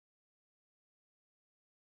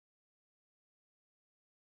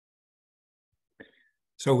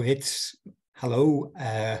So it's hello,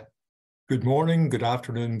 good morning, good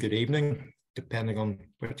afternoon, good evening, depending on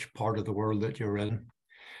which part of the world that you're in.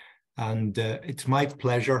 And it's my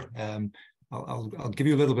pleasure. I'll give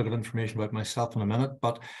you a little bit of information about myself in a minute,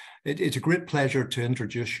 but it's a great pleasure to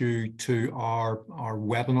introduce you to our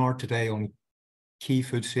webinar today on key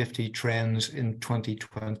food safety trends in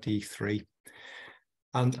 2023.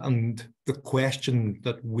 And the question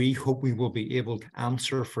that we hope we will be able to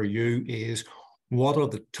answer for you is, what are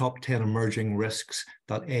the top 10 emerging risks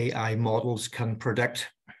that AI models can predict?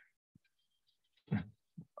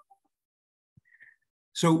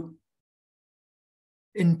 So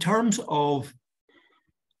in terms of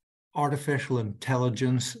artificial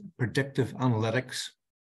intelligence, predictive analytics,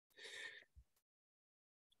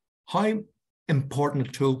 how important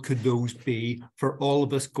a tool could those be for all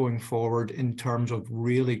of us going forward in terms of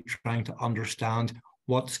really trying to understand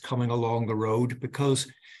what's coming along the road?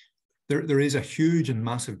 Because there is a huge and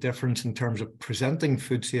massive difference in terms of presenting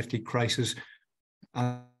food safety crisis,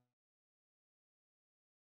 a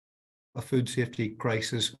food safety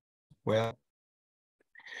crisis well.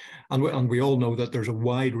 And we all know that there's a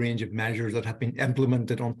wide range of measures that have been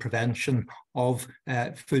implemented on prevention of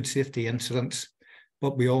food safety incidents,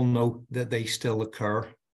 but we all know that they still occur.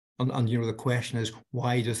 And you know, the question is,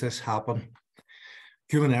 why does this happen?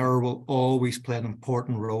 Human error will always play an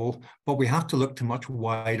important role, but we have to look to much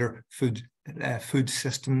wider food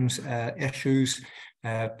systems issues,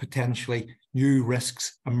 potentially new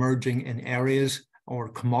risks emerging in areas or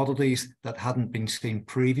commodities that hadn't been seen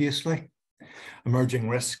previously. Emerging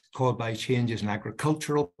risks caused by changes in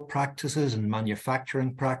agricultural practices and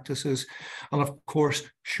manufacturing practices, and of course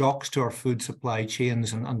shocks to our food supply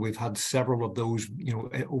chains, and we've had several of those, you know,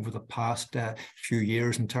 over the past few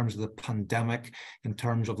years in terms of the pandemic, in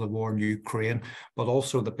terms of the war in Ukraine, but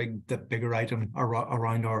also the bigger item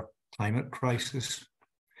around our climate crisis.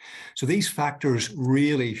 So these factors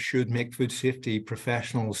really should make food safety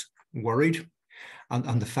professionals worried.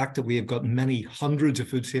 And the fact that we have got many hundreds of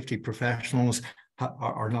food safety professionals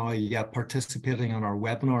are now participating on our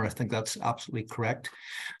webinar, I think that's absolutely correct.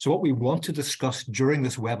 So what we want to discuss during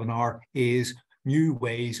this webinar is new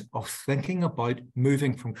ways of thinking about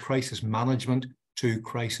moving from crisis management to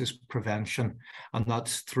crisis prevention, and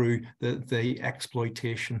that's through the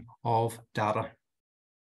exploitation of data.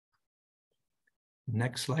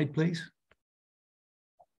 Next slide, please.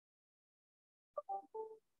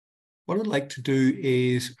 What I'd like to do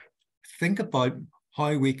is think about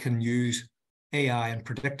how we can use AI and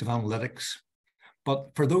predictive analytics, but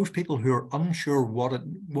for those people who are unsure what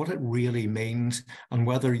it really means and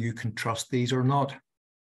whether you can trust these or not.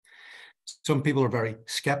 Some people are very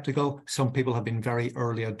skeptical. Some people have been very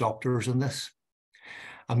early adopters in this.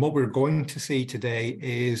 And what we're going to see today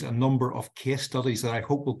is a number of case studies that I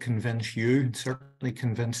hope will convince you, and certainly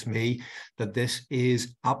convince me, that this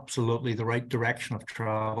is absolutely the right direction of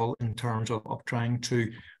travel in terms of trying to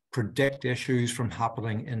predict issues from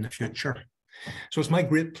happening in the future. So it's my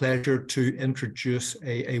great pleasure to introduce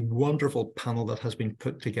a wonderful panel that has been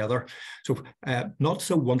put together. So not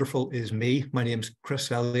so wonderful is me. My name is Chris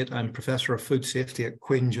Elliott. I'm Professor of Food Safety at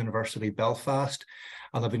Queen's University, Belfast.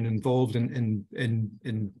 And I've been involved in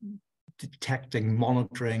detecting,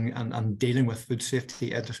 monitoring, and dealing with food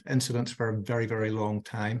safety incidents for a very, very long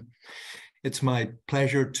time. It's my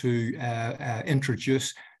pleasure to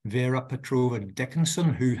introduce Vera Petrova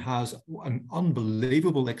Dickinson, who has an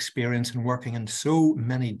unbelievable experience in working in so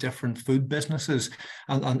many different food businesses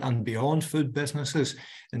and beyond food businesses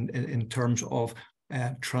in terms of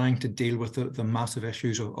trying to deal with the massive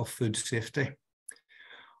issues of food safety.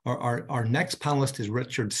 Our next panelist is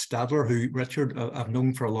Richard Stadler, who Richard I've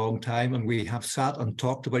known for a long time, and we have sat and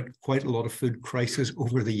talked about quite a lot of food crisis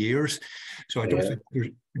over the years. So I don't think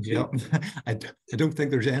I don't think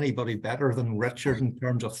there's anybody better than Richard in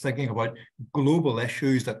terms of thinking about global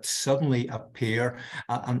issues that suddenly appear,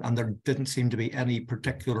 and there didn't seem to be any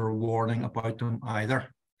particular warning about them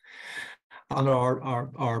either. And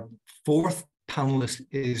our fourth panelist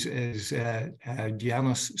is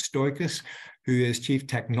Giannis Stoitsis, who is Chief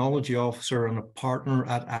Technology Officer and a partner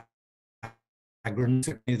at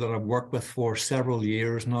Agroknow that I've worked with for several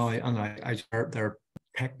years now, and I their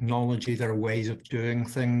technology, their ways of doing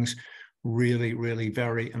things, really, really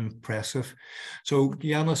very impressive. So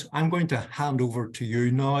Giannis, I'm going to hand over to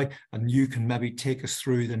you now, and you can maybe take us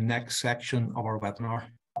through the next section of our webinar.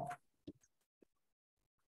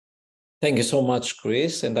 Thank you so much,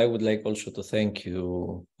 Chris. And I would like also to thank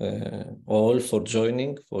you all for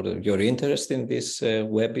joining, for your interest in this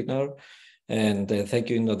webinar. And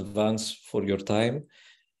thank you in advance for your time.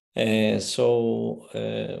 I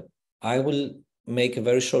will make a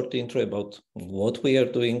very short intro about what we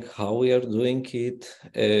are doing, how we are doing it,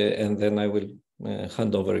 and then I will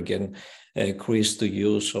hand over again, Chris, to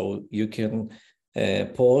you, so you can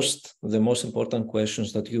post the most important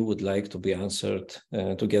questions that you would like to be answered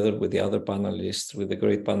together with the other panelists, with the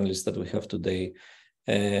great panelists that we have today.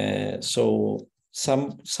 So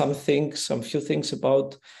some few things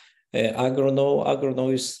about Agroknow.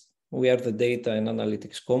 Agroknow is, we are the data and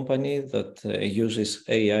analytics company that uses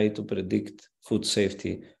AI to predict food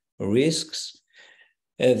safety risks.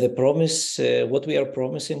 The promise, what we are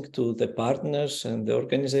promising to the partners and the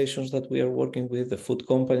organizations that we are working with, the food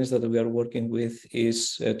companies that we are working with,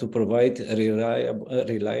 is to provide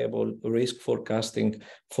reliable risk forecasting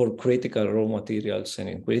for critical raw materials and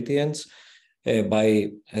ingredients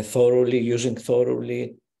by using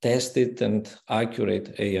thoroughly tested and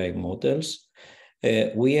accurate AI models.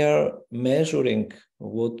 We are measuring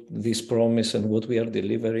what this promise and what we are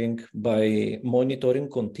delivering by monitoring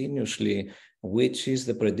continuously which is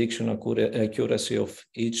the prediction accuracy of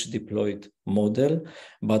each deployed model,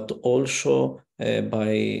 but also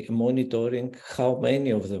by monitoring how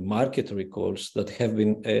many of the market recalls that have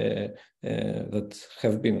been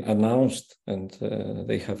announced and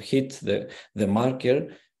they have hit the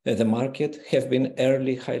market have been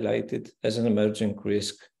early highlighted as an emerging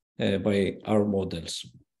risk by our models.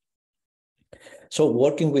 So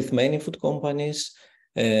working with many food companies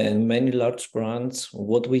and many large brands,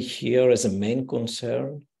 what we hear as a main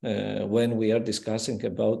concern when we are discussing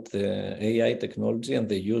about the AI technology and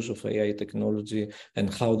the use of AI technology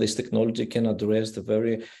and how this technology can address the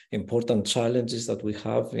very important challenges that we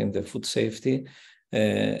have in the food safety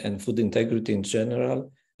and food integrity in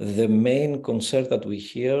general, the main concern that we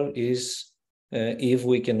hear is if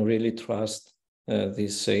we can really trust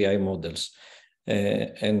these AI models.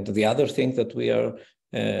 And the other thing that we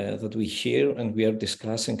hear and we are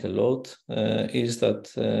discussing a lot is that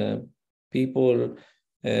people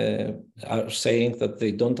are saying that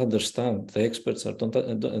they don't understand, the experts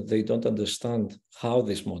they don't understand how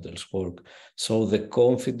these models work. So the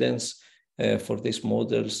confidence for these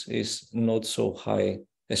models is not so high,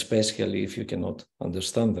 especially if you cannot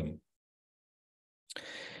understand them.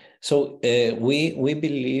 So we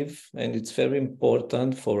believe, and it's very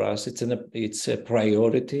important for us, it's a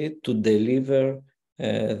priority to deliver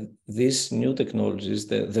these new technologies,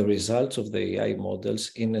 the results of the AI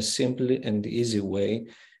models in a simple and easy way,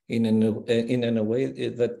 in a way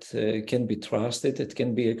that can be trusted, it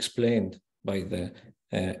can be explained by the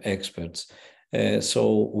experts.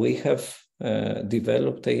 So we have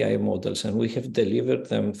developed AI models and we have delivered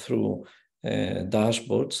them through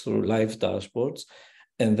dashboards, through live dashboards.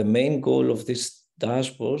 And the main goal of these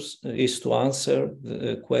dashboards is to answer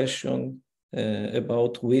the question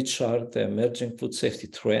about which are the emerging food safety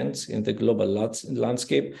trends in the global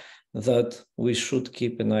landscape that we should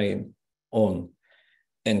keep an eye on.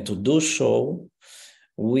 And to do so,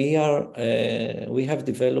 we have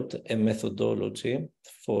developed a methodology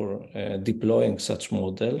for deploying such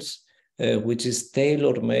models, which is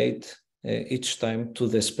tailor-made each time to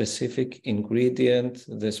the specific ingredient,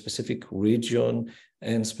 the specific region,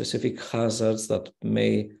 and specific hazards that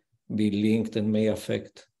may be linked and may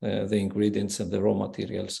affect the ingredients and the raw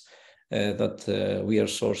materials that we are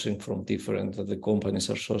sourcing from the companies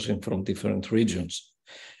are sourcing from different regions.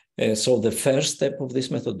 So the first step of this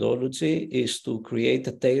methodology is to create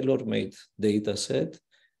a tailor-made data set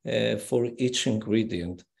for each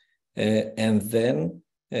ingredient. And then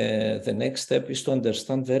the next step is to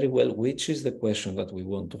understand very well which is the question that we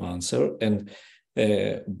want to answer, and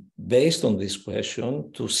based on this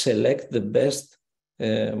question, to select the best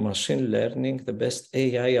machine learning, the best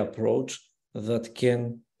AI approach that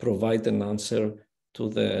can provide an answer to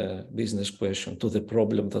the business question, to the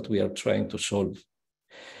problem that we are trying to solve.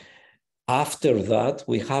 After that,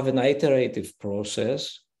 we have an iterative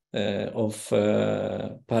process of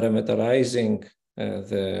parameterizing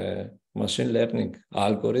the machine learning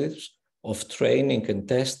algorithms, of training and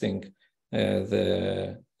testing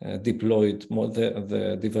the developed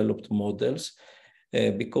models,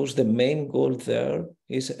 because the main goal there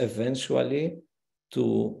is eventually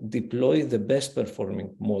to deploy the best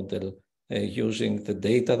performing model using the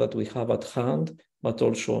data that we have at hand, but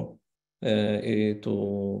also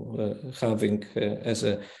to having as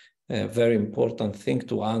a very important thing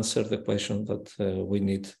to answer the question that we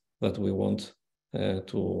need, that we want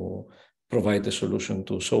to provide a solution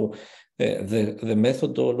to. So the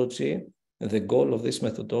methodology, the goal of this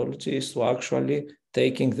methodology is to actually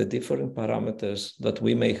taking the different parameters that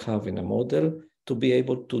we may have in a model to be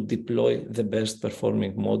able to deploy the best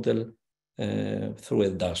performing model through a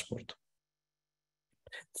dashboard.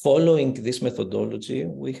 Following this methodology,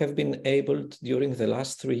 we have been able during the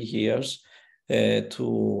last 3 years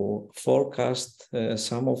to forecast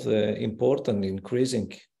some of the important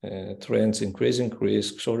increasing trends, increasing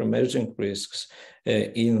risks or emerging risks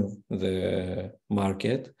in the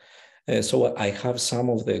market. So I have some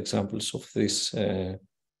of the examples of these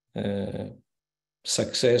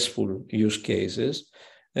successful use cases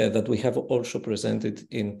that we have also presented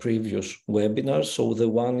in previous webinars. So the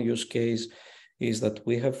one use case is that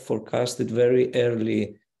we have forecasted very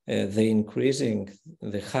early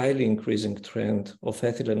the highly increasing trend of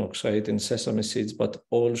ethylene oxide in sesame seeds, but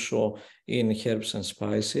also in herbs and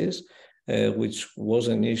spices, which was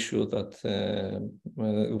an issue that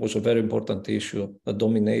was a very important issue that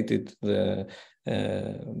dominated the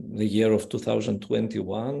year of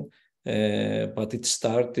 2021. But it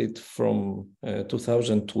started from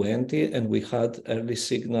 2020, and we had early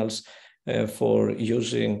signals for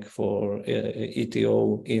using for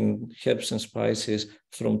ETO in herbs and spices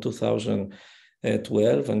from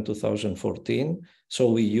 2012 and 2014.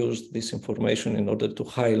 So we used this information in order to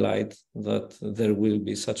highlight that there will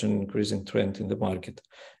be such an increasing trend in the market,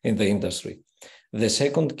 in the industry. The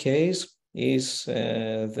second case is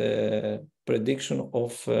the prediction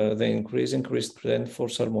of the increasing risk trend for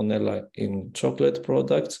salmonella in chocolate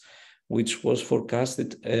products, which was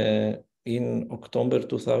forecasted in October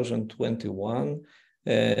 2021,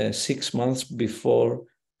 6 months before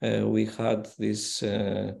we had this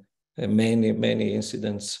many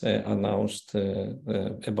incidents announced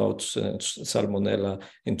about salmonella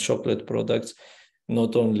in chocolate products,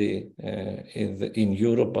 not only in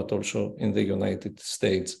Europe, but also in the United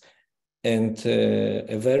States. And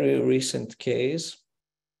a very recent case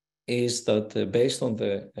is that based on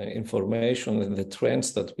the information and the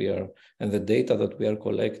trends that we are, and the data that we are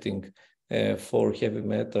collecting for heavy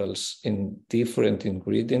metals in different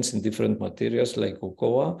ingredients, in different materials like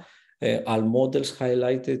cocoa, our models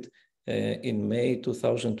highlighted in May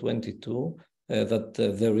 2022 that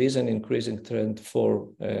there is an increasing trend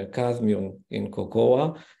for cadmium in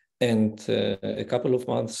cocoa. And a couple of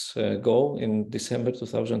months ago, in December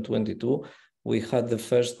 2022, we had the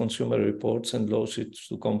first consumer reports and lawsuits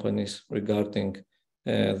to companies regarding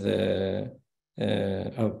the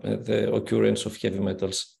occurrence of heavy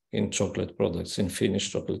metals in chocolate products, in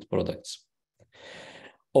finished chocolate products.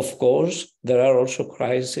 Of course, there are also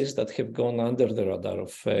crises that have gone under the radar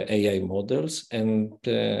of AI models, and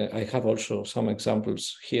I have also some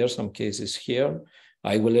examples here, some cases here.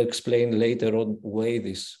 I will explain later on why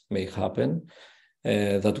this may happen,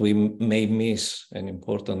 that we may miss an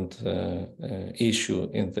important issue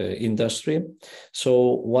in the industry.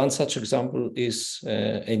 So one such example is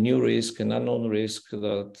a new risk, an unknown risk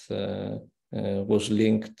that was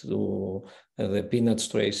linked to the peanut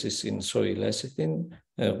traces in soy lecithin,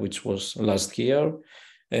 which was last year,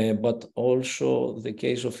 but also the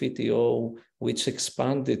case of ETO, which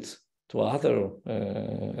expanded to other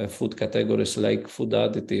food categories like food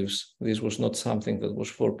additives. This was not something that was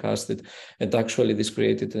forecasted, and actually this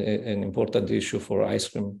created an important issue for ice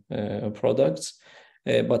cream products,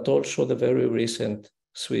 but also the very recent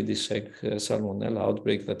Swedish egg salmonella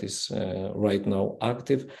outbreak that is right now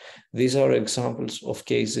active. These are examples of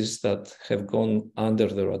cases that have gone under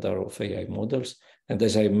the radar of AI models. And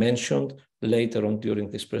as I mentioned, later on during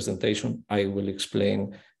this presentation, I will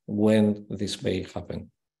explain when this may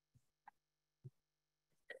happen.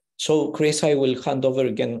 So Chris, I will hand over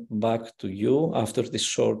again back to you after this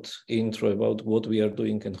short intro about what we are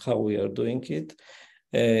doing and how we are doing it.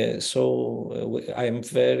 I'm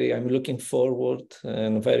looking forward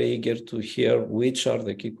and very eager to hear which are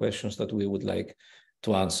the key questions that we would like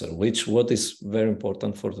to answer, what is very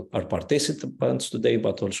important for our participants today,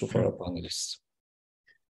 but also for our panelists.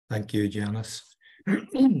 Thank you, Giannis.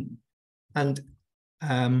 And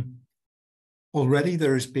already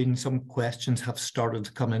there's been some questions have started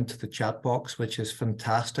to come into the chat box, which is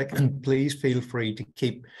fantastic. And please feel free to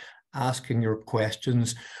keep asking your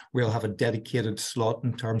questions. We'll have a dedicated slot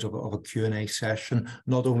in terms of a Q&A session,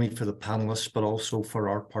 not only for the panelists, but also for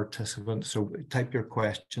our participants. So type your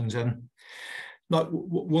questions in. Now,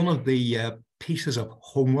 one of the pieces of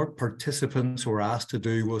homework participants were asked to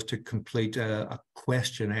do was to complete a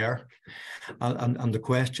questionnaire. And the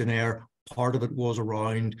questionnaire, part of it was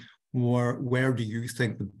around where do you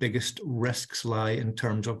think the biggest risks lie in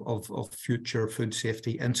terms of future food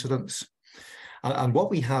safety incidents? And what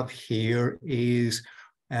we have here is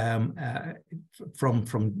from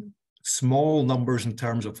small numbers in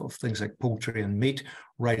terms of things like poultry and meat,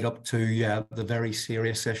 right up to the very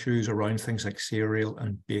serious issues around things like cereal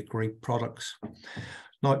and bakery products.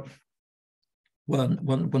 Now,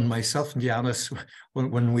 when myself and Giannis,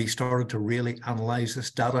 when we started to really analyze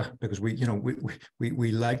this data, because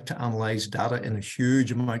we like to analyze data in a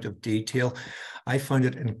huge amount of detail, I found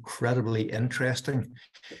it incredibly interesting,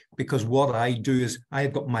 because what I do is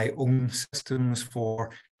I've got my own systems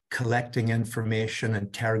for collecting information,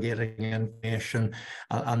 interrogating information,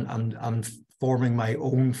 and forming my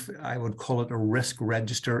own, I would call it a risk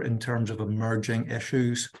register in terms of emerging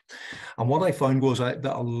issues. And what I found was that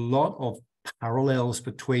a lot of parallels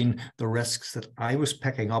between the risks that I was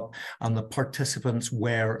picking up and the participants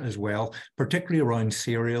were as well, particularly around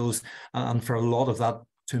cereals. And for a lot of that,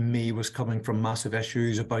 to me, was coming from massive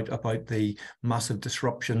issues about the massive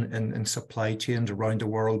disruption in supply chains around the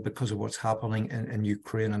world because of what's happening in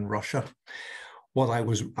Ukraine and Russia. What I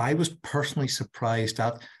was personally surprised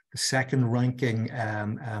at, the second ranking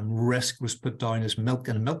risk was put down as milk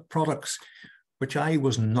and milk products, which I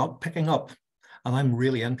was not picking up. And I'm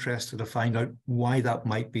really interested to find out why that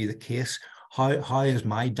might be the case. How is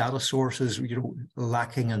my data sources,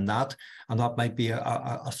 lacking in that? And that might be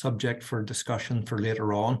a subject for discussion for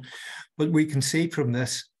later on. But we can see from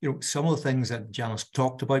this, some of the things that Giannis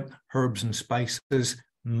talked about, herbs and spices,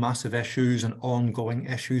 massive issues and ongoing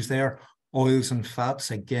issues there. Oils and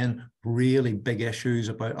fats, again, really big issues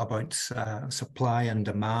about supply and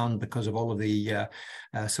demand because of all of the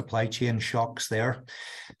supply chain shocks there.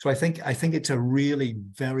 So I think it's a really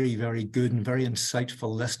very, very good and very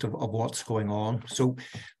insightful list of what's going on. So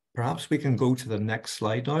perhaps we can go to the next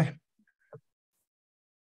slide now.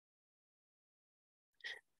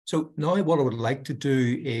 So now what I would like to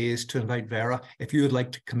do is to invite Vera, if you would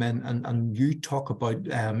like to come in and you talk about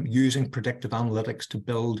using predictive analytics to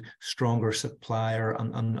build stronger supplier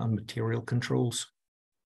and material controls.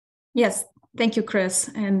 Yes, thank you, Chris.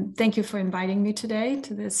 And thank you for inviting me today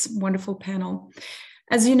to this wonderful panel.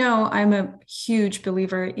 As you know, I'm a huge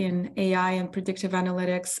believer in AI and predictive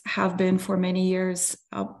analytics, have been for many years.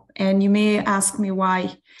 And you may ask me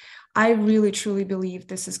why. I really, truly believe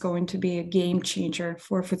this is going to be a game changer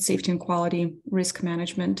for food safety and quality, risk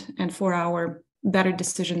management, and for our better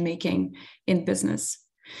decision-making in business.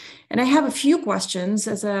 And I have a few questions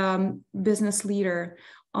as a business leader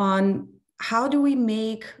on how do we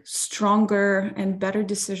make stronger and better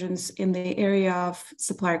decisions in the area of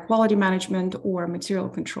supplier quality management or material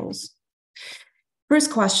controls. First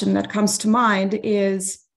question that comes to mind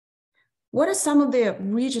is, what are some of the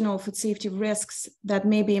regional food safety risks that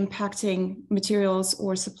may be impacting materials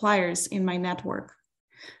or suppliers in my network?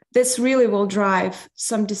 This really will drive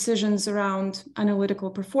some decisions around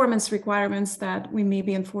analytical performance requirements that we may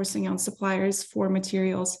be enforcing on suppliers for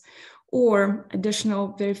materials, or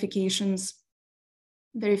additional verification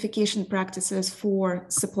practices for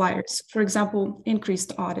suppliers, for example,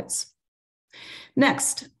 increased audits.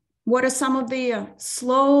 Next, what are some of the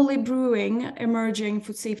slowly brewing emerging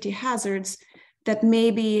food safety hazards that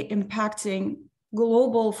may be impacting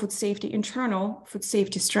global food safety, internal food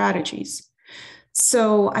safety strategies?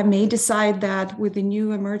 So I may decide that with the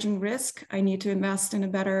new emerging risk, I need to invest in a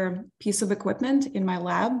better piece of equipment in my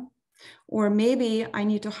lab, or maybe I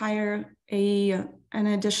need to hire an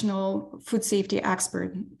additional food safety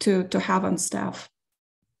expert to have on staff.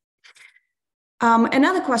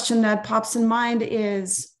 Another question that pops in mind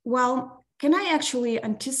is, well, can I actually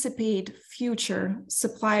anticipate future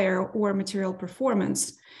supplier or material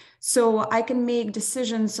performance so I can make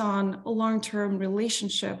decisions on a long-term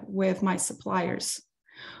relationship with my suppliers?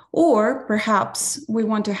 Or perhaps we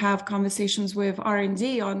want to have conversations with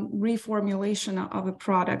R&D on reformulation of a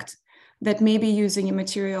product that may be using a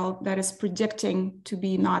material that is predicting to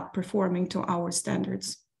be not performing to our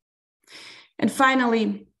standards. And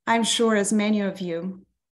finally, I'm sure as many of you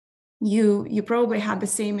probably had the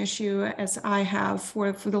same issue as I have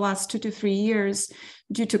for the last 2 to 3 years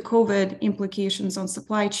due to COVID implications on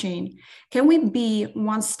supply chain. Can we be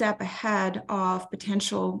one step ahead of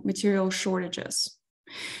potential material shortages?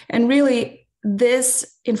 And really,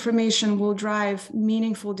 this information will drive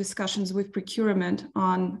meaningful discussions with procurement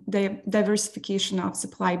on the diversification of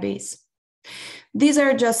supply base. These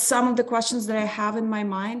are just some of the questions that I have in my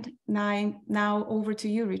mind. Now over to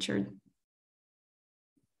you, Richard.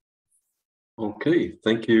 Okay,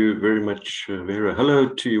 thank you very much, Vera. Hello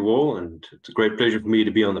to you all, and it's a great pleasure for me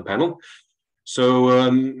to be on the panel. So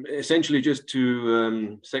essentially, just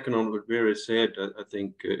to second on what Vera said, I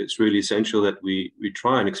think it's really essential that we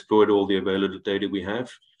try and exploit all the available data we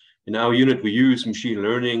have. In our unit, we use machine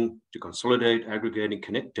learning to consolidate, aggregate, and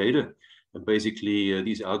connect data. And basically,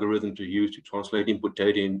 these algorithms are used to translate input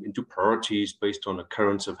data into priorities based on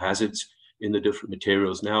occurrence of hazards in the different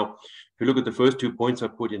materials. Now, if you look at the first 2 points I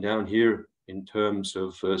put in down here in terms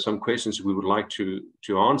of some questions we would like to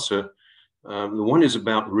answer, The one is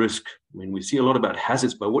about risk. I mean, we see a lot about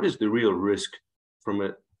hazards, but what is the real risk from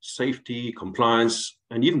a safety, compliance,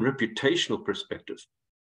 and even reputational perspective?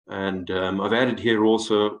 And I've added here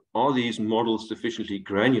also, are these models sufficiently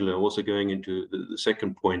granular? Also going into the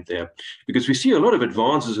second point there, because we see a lot of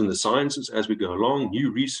advances in the sciences as we go along,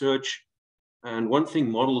 new research. And one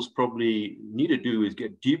thing models probably need to do is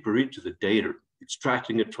get deeper into the data,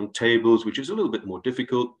 extracting it from tables, which is a little bit more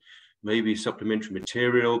difficult, maybe supplementary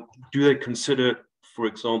material. Do they consider, for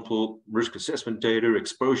example, risk assessment data,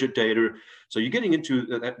 exposure data? So you're getting into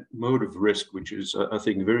that mode of risk, which is, I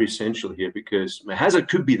think, very essential here, because a hazard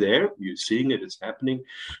could be there, you're seeing it, it's happening,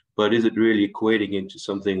 but is it really equating into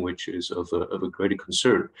something which is of a greater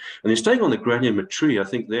concern? And then staying on the granulometry, I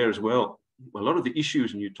think there as well, a lot of the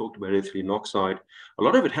issues, and you talked about ethylene oxide, a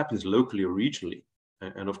lot of it happens locally or regionally.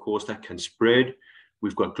 And of course, that can spread.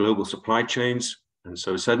 We've got global supply chains. And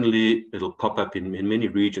so suddenly it'll pop up in many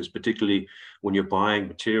regions, particularly when you're buying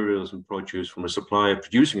materials and produce from a supplier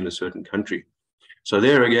producing in a certain country. So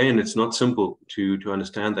there again, it's not simple to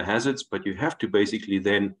understand the hazards, but you have to basically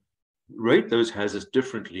then rate those hazards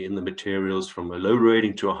differently in the materials, from a low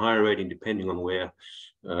rating to a higher rating, depending on where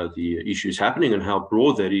the issue is happening and how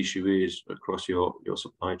broad that issue is across your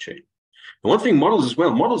supply chain. And one thing, models as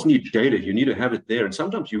well, models need data. You need to have it there. And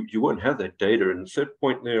sometimes you won't have that data. And the third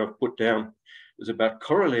point there I've put down is about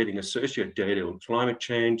correlating associated data on climate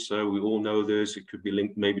change. So we all know this. It could be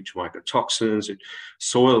linked maybe to mycotoxins,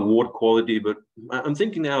 soil, water quality. But I'm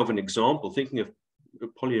thinking now of an example, thinking of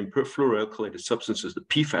poly and perfluoroalkylated substances, the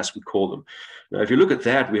PFAS we call them. Now, if you look at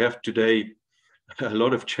that, we have today a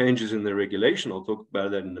lot of changes in the regulation. I'll talk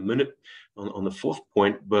about that in a minute on the fourth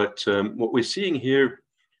point. But what we're seeing here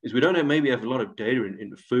is we don't have maybe have a lot of data in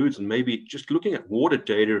the foods, and maybe just looking at water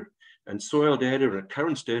data and soil data and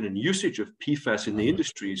occurrence data and usage of PFAS in the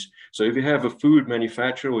industries. So if you have a food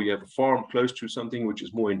manufacturer or you have a farm close to something which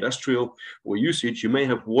is more industrial or usage, you may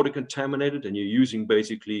have water contaminated and you're using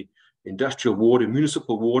basically industrial water,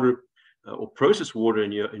 municipal water, or processed water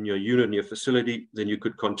in your unit, in your facility, then you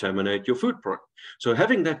could contaminate your food product. So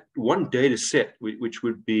having that one data set, which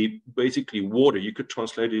would be basically water, you could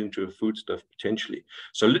translate it into a foodstuff potentially.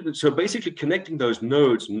 So basically connecting those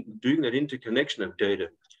nodes and doing that interconnection of data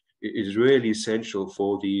is really essential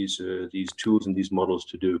for these tools and these models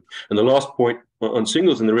to do. And the last point on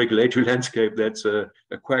singles in the regulatory landscape, that's a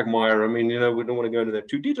quagmire. I mean, we don't want to go into that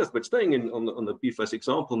too details, but staying on the PFAS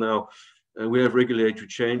example now, we have regulatory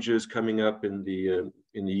changes coming up in the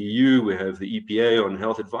EU. We have the EPA on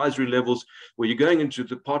health advisory levels, where you're going into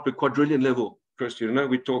the part per quadrillion level. Chris,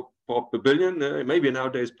 we talk part per billion, maybe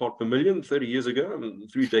nowadays part per million. 30 years ago,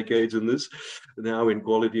 3 decades in this, now in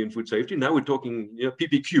quality and food safety. Now we're talking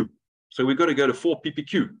PPQ. So we've got to go to 4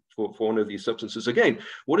 PPQ for one of these substances. Again,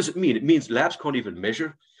 what does it mean? It means labs can't even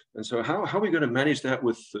measure. And so how are we going to manage that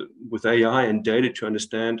with AI and data to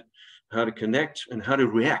understand how to connect and how to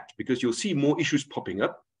react? Because you'll see more issues popping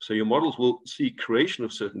up. So your models will see creation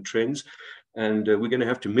of certain trends, and we're going to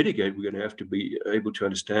have to mitigate. We're going to have to be able to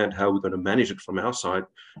understand how we're going to manage it from our side,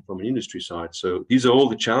 from an industry side. So these are all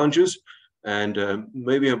the challenges. And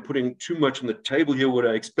maybe I'm putting too much on the table here, what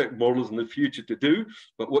I expect models in the future to do.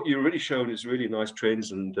 But what you've already shown is really nice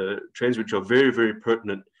trends, and trends which are very, very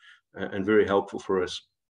pertinent and very helpful for us.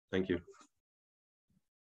 Thank you.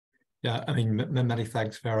 Yeah, I mean, many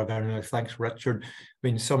thanks, Vera. Many thanks, Richard. I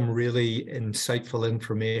mean, some really insightful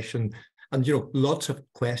information, and lots of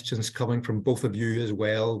questions coming from both of you as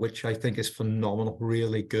well, which I think is phenomenal,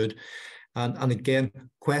 really good. And again,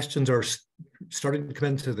 questions are starting to come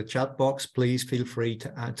into the chat box. Please feel free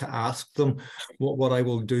to ask them. What I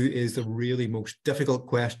will do is the really most difficult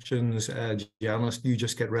questions. Giannis, you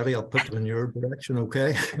just get ready. I'll put them in your direction,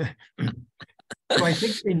 okay? So I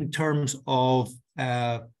think in terms of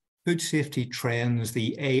food safety trends,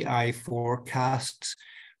 the AI forecasts,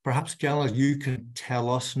 perhaps, Giannis, you can tell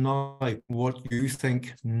us now what you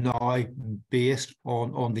think now, based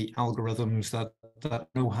on the algorithms that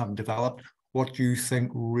have developed, what you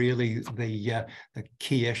think really the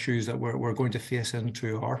key issues that we're going to face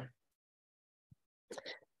into are.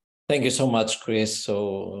 Thank you so much, Chris.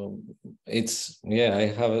 So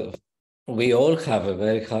we all have a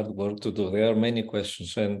very hard work to do. There are many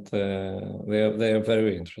questions, and they are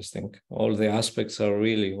very interesting. All the aspects are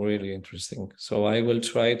really, really interesting. So I will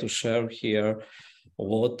try to share here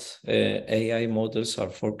what AI models are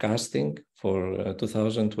forecasting for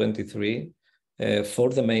 2023 for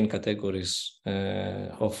the main categories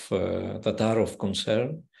that are of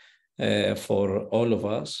concern for all of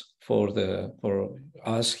us, for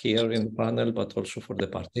us here in the panel, but also for the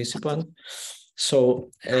participant. So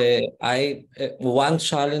one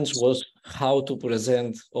challenge was how to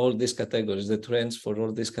present all these categories, the trends for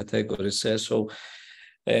all these categories.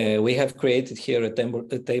 We have created here a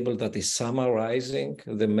table that is summarizing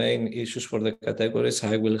the main issues for the categories.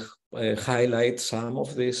 I will highlight some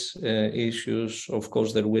of these issues. Of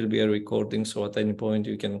course, there will be a recording, so at any point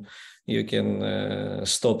you can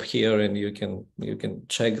stop here and you can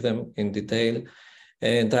check them in detail.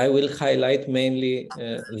 And I will highlight mainly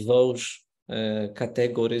those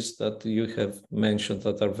categories that you have mentioned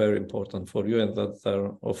that are very important for you and that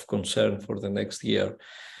are of concern for the next year.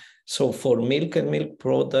 So for milk and milk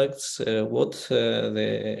products, what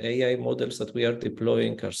the AI models that we are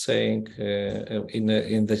deploying are saying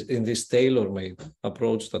in this tailor-made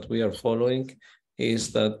approach that we are following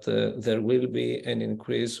is that there will be an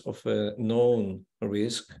increase of a known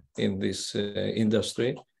risk in this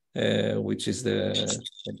industry, which is the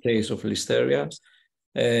case of Listeria.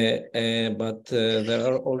 But there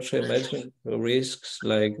are also emerging risks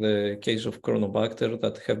like the case of Chronobacter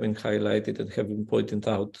that have been highlighted and have been pointed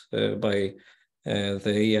out by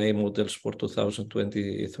the AI models for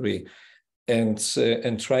 2023. And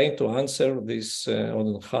trying to answer this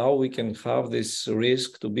on how we can have this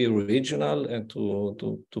risk to be regional and to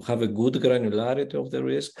have a good granularity of the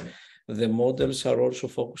risk. The models are also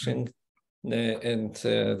focusing and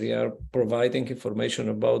they are providing information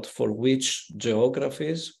about for which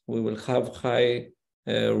geographies we will have high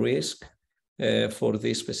risk for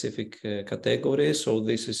these specific categories. So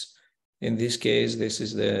this is, in this case, this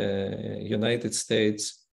is the United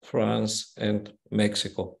States, France, and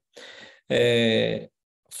Mexico.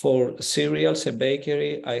 For cereals and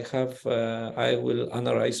bakery, I will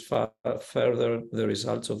analyze further the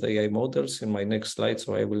results of the AI models in my next slide,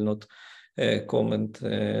 so I will not comment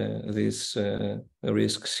these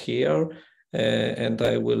risks here. And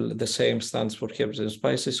I will, the same stands for herbs and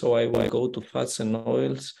spices, so I will go to fats and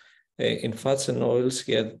oils. In fats and oils,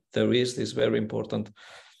 here there is this very important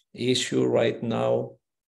issue right now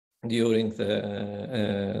during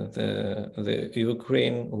the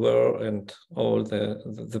Ukraine war and all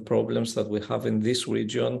the problems that we have in this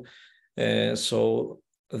region. So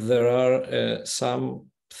there are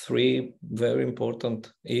three very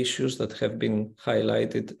important issues that have been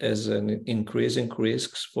highlighted as an increasing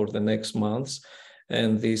risks for the next months.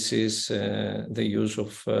 And this is the use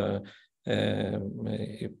of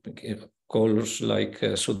colors like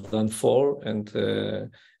Sudan 4 and the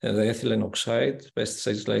ethylene oxide,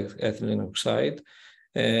 pesticides like ethylene oxide.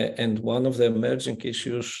 And one of the emerging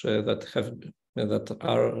issues is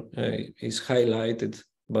highlighted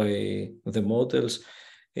by the models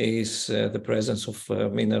is the presence of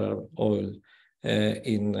mineral oil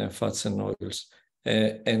in fats and oils.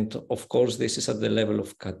 And of course, this is at the level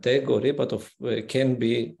of category, but can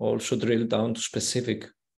be also drilled down to specific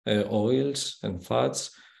oils and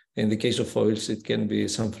fats. In the case of oils, it can be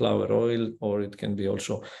sunflower oil or it can be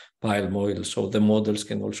also palm oil. So the models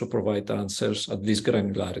can also provide answers at this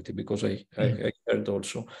granularity, because I heard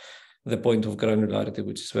also the point of granularity,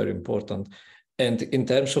 which is very important. And in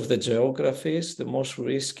terms of the geographies, the most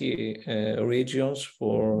risky regions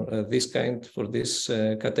for this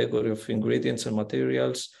category of ingredients and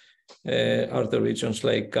materials are the regions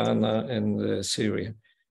like Ghana and Syria.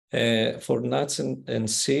 For nuts and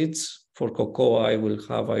seeds, for cocoa, I will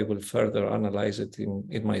further analyze it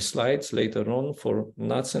in my slides later on. For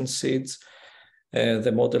nuts and seeds,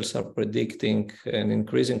 the models are predicting an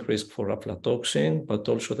increasing risk for aflatoxin, but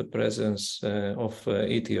also the presence of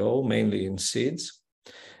ETO, mainly in seeds.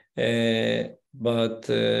 But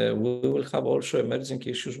we will have also emerging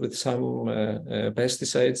issues with some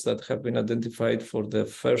pesticides that have been identified for the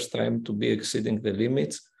first time to be exceeding the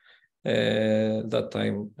limits that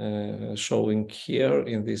I'm showing here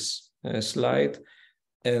in this slide.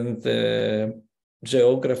 And the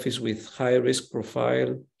geographies with high risk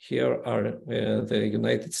profile here are the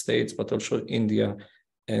United States, but also India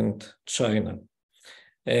and China.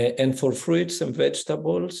 And for fruits and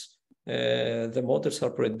vegetables, the models are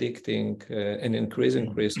predicting an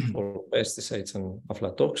increasing risk for pesticides and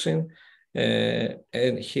aflatoxin.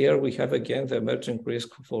 And here we have again the emerging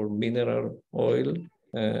risk for mineral oil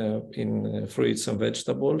in fruits and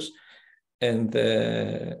vegetables. And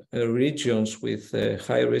regions with a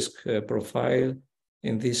high risk profile,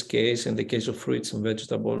 in this case, in the case of fruits and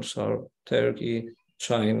vegetables, are Turkey,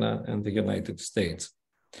 China, and the United States.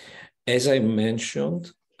 As I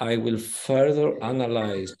mentioned, I will further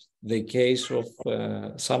analyze the case of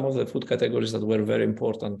some of the food categories that were very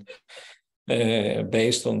important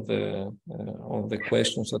based on the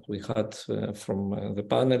questions that we had from the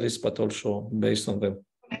panelists, but also based on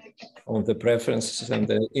the preferences and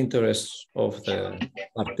the interests of the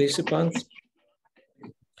participants.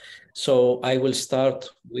 So I will start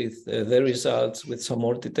with the results with some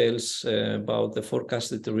more details about the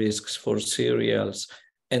forecasted risks for cereals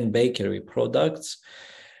and bakery products.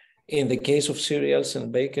 In the case of cereals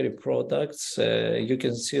and bakery products, you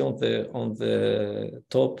can see on the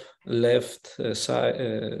top left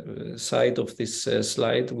side of this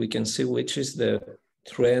slide, we can see which is the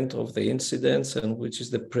trend of the incidence and which is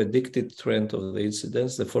the predicted trend of the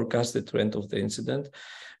incidence, the forecasted trend of the incident.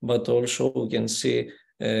 But also we can see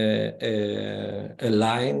a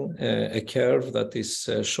line, a curve that is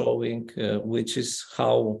showing which is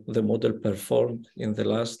how the model performed in the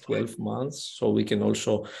last 12 months. So we can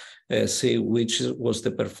also see which was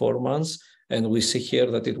the performance. And we see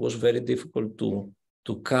here that it was very difficult to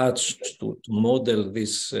model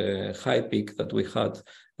this high peak that we had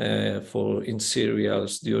in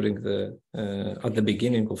cereals during at the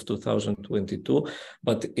beginning of 2022.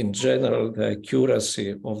 But in general, the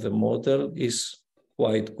accuracy of the model is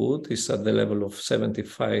quite good. It's at the level of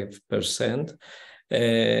 75%.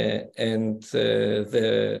 And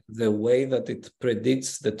the way that it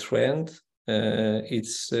predicts the trend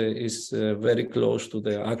is very close to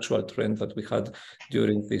the actual trend that we had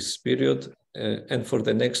during this period. And for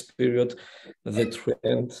the next period, the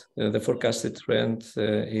trend, the forecasted trend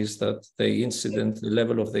is that the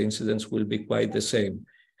level of the incidence will be quite the same.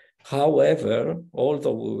 However,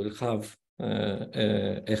 although we will have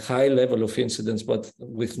a high level of incidence, but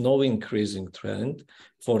with no increasing trend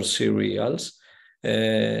for cereals,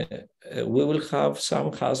 we will have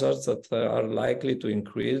some hazards that are likely to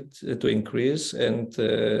increase, and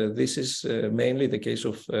this is mainly the case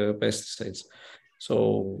of pesticides.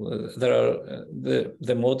 So there are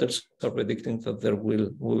the models are predicting that we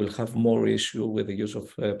will have more issue with the use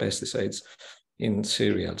of pesticides in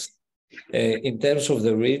cereals. In terms of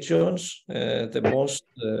the regions, the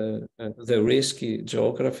risky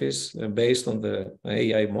geographies based on the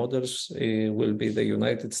AI models will be the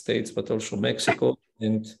United States, but also Mexico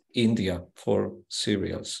and India for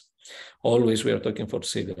cereals. Always we are talking for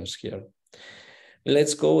cereals here.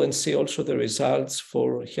 Let's go and see also the results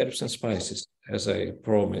for herbs and spices, as I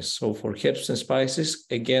promised. So for herbs and spices,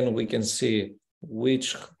 again, we can see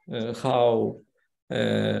how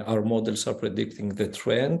our models are predicting the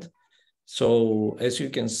trend. So as you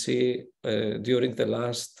can see, during the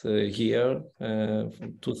last year,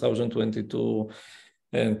 2022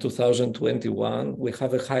 and 2021, we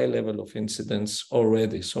have a high level of incidence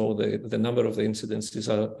already. So the number of the incidences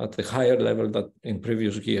are at a higher level than in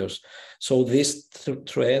previous years. So this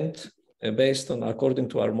trend, according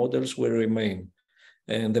to our models, will remain.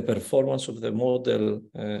 And the performance of the model,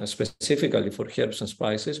 specifically for herbs and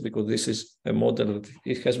spices, because this is a model that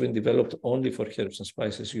it has been developed only for herbs and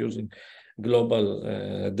spices using global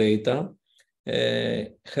data,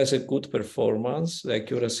 has a good performance. The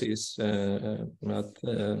accuracy is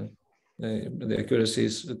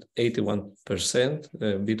at 81%,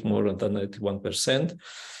 a bit more than 81%.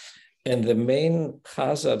 And the main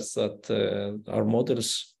hazards that our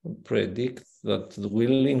models predict that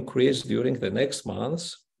will increase during the next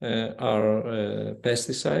months are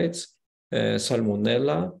pesticides,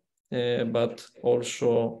 salmonella, but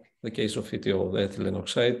also the case of ETO, the ethylene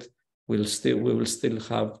oxide. We will still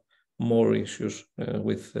have more issues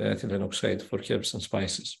with ethylene oxide for herbs and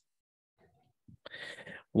spices.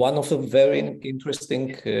 One of the very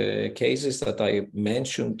interesting cases that I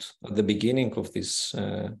mentioned at the beginning of this,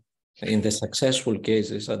 in the successful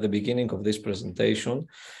cases at the beginning of this presentation,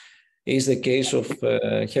 is the case of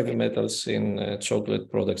heavy metals in chocolate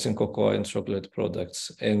products, in cocoa and chocolate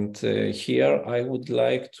products. And here I would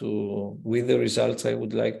like to, with the results, I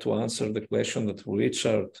would like to answer the question that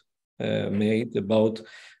Richard made about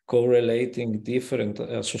correlating different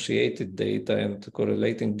associated data and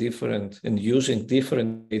correlating different and using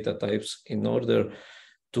different data types in order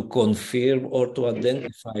to confirm or to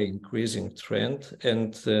identify increasing trend.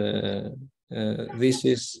 And this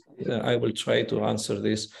is, I will try to answer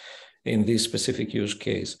this in this specific use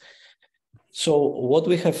case. So what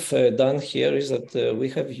we have done here is that we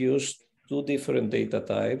have used two different data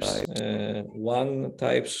types. One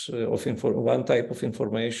type of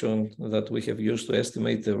information that we have used to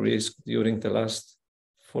estimate the risk during the last,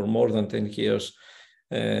 for more than 10 years,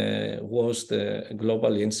 was the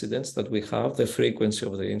global incidence that we have, the frequency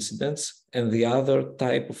of the incidents. And the other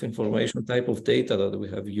type of information, type of data that we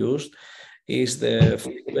have used is the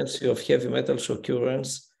frequency of heavy metals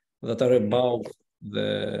occurrence that are above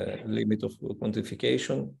the limit of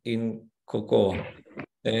quantification in cocoa.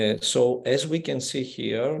 So as we can see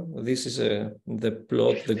here, this is the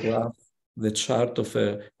plot, the graph, the chart of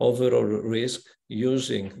overall risk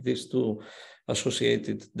using these two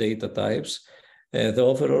associated data types. The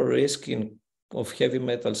overall risk in of heavy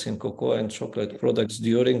metals in cocoa and chocolate products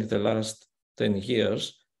during the last 10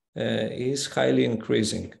 years is highly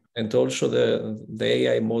increasing. And also the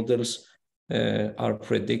AI models are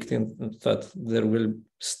predicting that we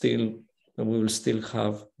will still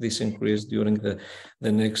have this increase during the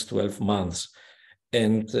next 12 months.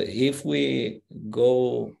 And if we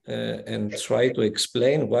go and try to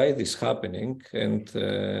explain why this is happening, and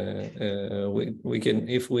we can,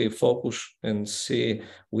 if we focus and see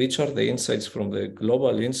which are the insights from the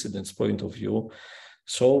global incidence point of view,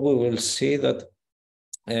 so we will see that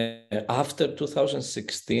after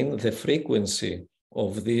 2016, the frequency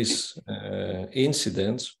of these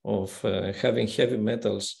incidents of having heavy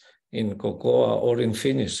metals in cocoa or in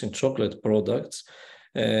finished in chocolate products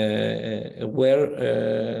were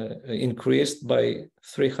increased by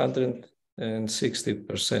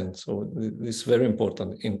 360%. So this is very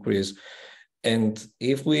important increase. And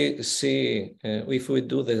if we see, if we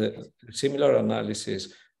do the similar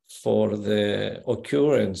analysis for the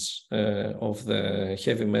occurrence of the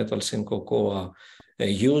heavy metals in cocoa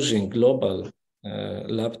using global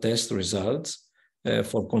lab test results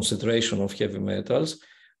for concentration of heavy metals,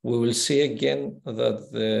 we will see again that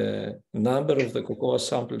the number of the cocoa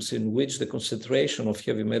samples in which the concentration of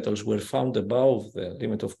heavy metals were found above the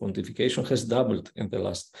limit of quantification has doubled in the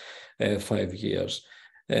last 5 years.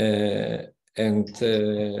 And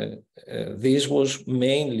this was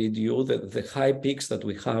mainly due to the high peaks that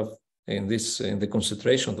we have in the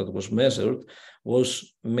concentration that was measured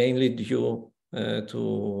was mainly due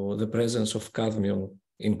to the presence of cadmium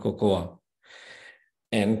in cocoa.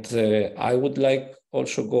 And I would like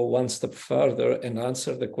also go one step further and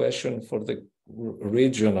answer the question for the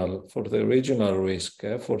regional risk,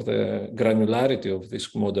 for the granularity of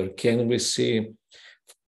this model. Can we see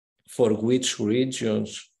for which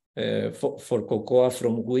regions, for cocoa,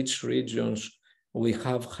 from which regions we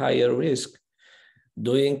have higher risk?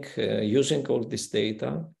 Using all this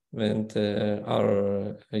data and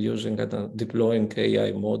are using and deploying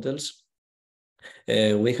AI models,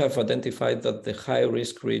 we have identified that the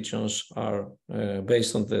high-risk regions are,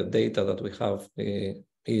 based on the data that we have,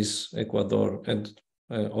 is Ecuador and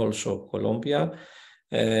also Colombia,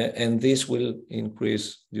 and this will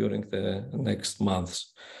increase during the next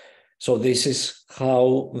months. So this is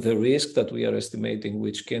how the risk that we are estimating,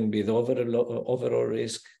 which can be the overall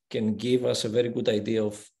risk, can give us a very good idea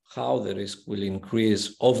of how the risk will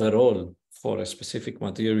increase overall for a specific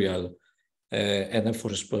material and then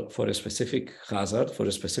for a specific hazard, for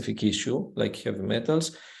a specific issue like heavy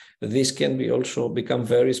metals. This can be also become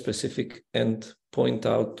very specific and point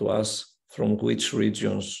out to us from which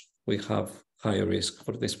regions we have higher risk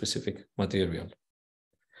for this specific material.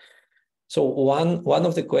 So one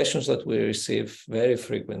of the questions that we receive very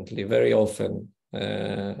frequently, very often,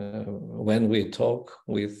 when we talk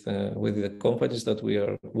with the companies that we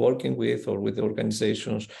are working with or with the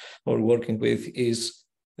organizations or working with is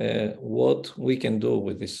what we can do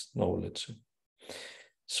with this knowledge.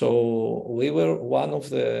 So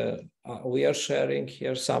we are sharing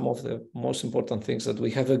here some of the most important things that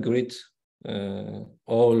we have agreed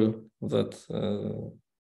all that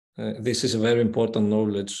this is a very important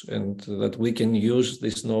knowledge and that we can use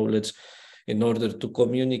this knowledge in order to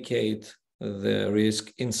communicate the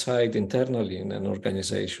risk internally in an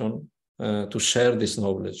organization, to share this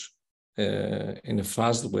knowledge in a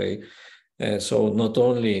fast way. So not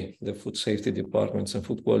only the food safety departments and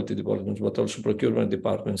food quality departments, but also procurement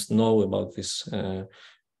departments know about this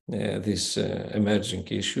emerging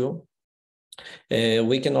issue.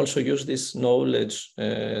 We can also use this knowledge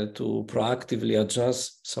to proactively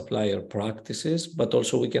adjust supplier practices, but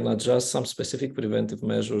also we can adjust some specific preventive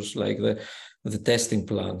measures like the testing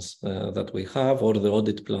plans that we have or the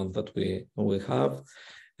audit plan that we have.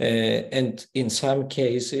 And in some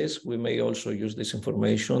cases, we may also use this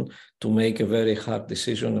information to make a very hard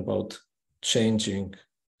decision about changing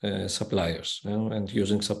suppliers and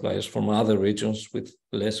using suppliers from other regions with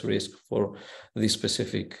less risk for this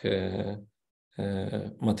specific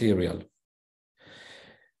material.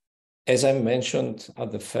 As I mentioned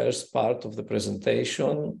at the first part of the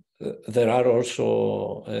presentation, there are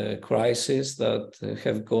also crises that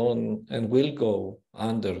have gone and will go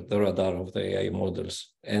under the radar of the AI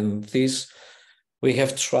models. And this, we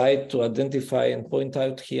have tried to identify and point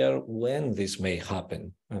out here when this may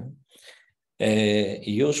happen.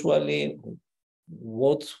 Usually,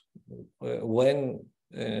 when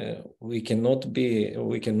we cannot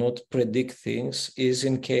predict things is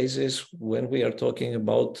in cases when we are talking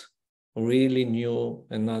about really new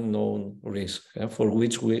and unknown risk for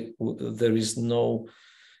which there is no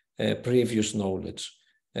previous knowledge.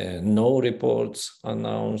 No reports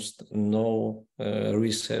announced, no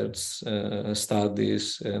research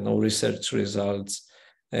studies, no research results,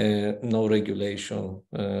 no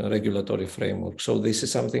regulatory framework. So this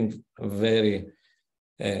is something very,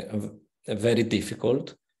 very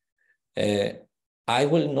difficult. I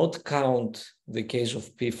will not count the case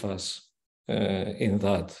of PFAS in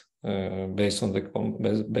that, based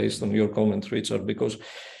on your comment, Richard, because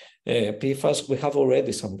PFAS, we have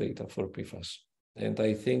already some data for PFAS. And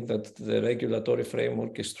I think that the regulatory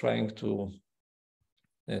framework is trying to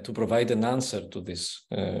provide an answer to this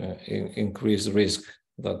increased risk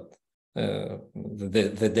that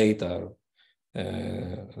the data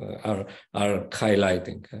are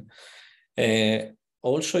highlighting.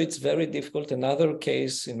 Also, it's very difficult. Another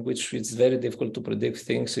case in which it's very difficult to predict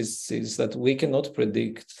things is that we cannot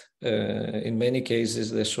predict, in many cases,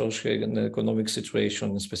 the social and economic situation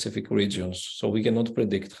in specific regions. So we cannot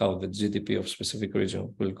predict how the GDP of specific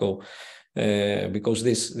region will go, because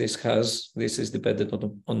this is dependent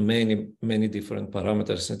on many different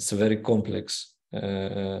parameters. It's a very complex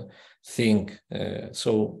thing.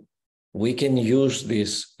 So we can use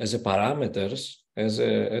this as a parameters as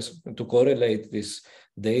to correlate this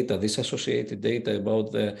data, this associated data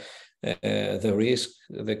about the risk,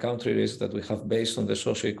 the country risk that we have based on the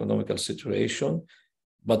socio-economical situation,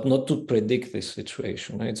 but not to predict this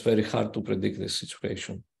situation. It's very hard to predict this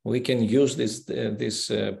situation. We can use this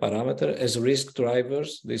parameter as risk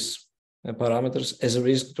drivers, these parameters as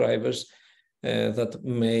risk drivers that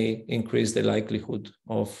may increase the likelihood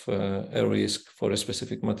of a risk for a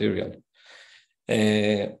specific material.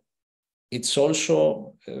 It's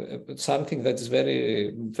also something that is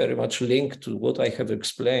very, very much linked to what I have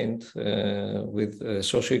explained with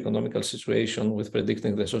socio-economical situation, with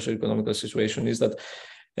predicting the socio-economical situation, is that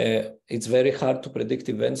it's very hard to predict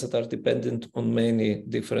events that are dependent on many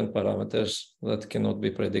different parameters that cannot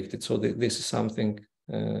be predicted. So this is something,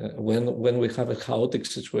 when we have a chaotic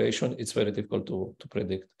situation, it's very difficult to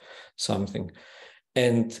predict something.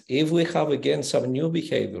 And if we have, again, some new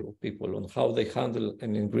behavior of people on how they handle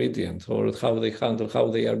an ingredient, or how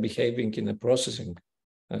they are behaving in a processing,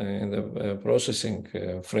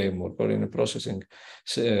 framework, or in a processing,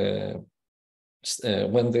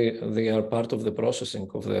 when they are part of the processing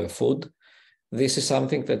of the food, this is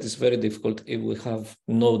something that is very difficult if we have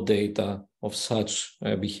no data of such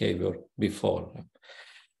behavior before.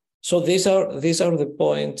 So these are the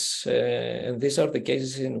points, and these are the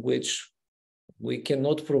cases in which we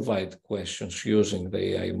cannot provide questions using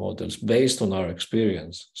the AI models based on our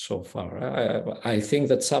experience so far. I think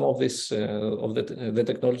that some of this, the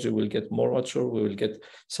technology will get more mature, we will get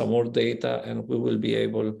some more data, and we will be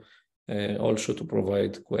able also to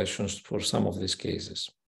provide questions for some of these cases.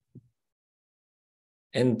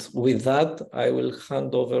 And with that, I will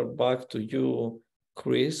hand over back to you,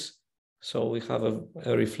 Chris. So we have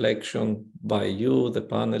a reflection by you, the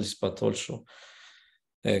panelists, but also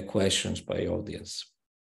questions by audience.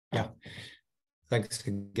 Yeah, thanks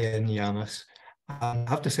again, Giannis. I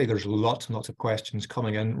have to say there's lots and lots of questions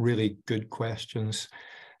coming in, really good questions.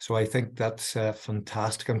 So I think that's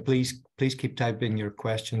fantastic. And please keep typing your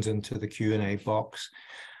questions into the Q&A box.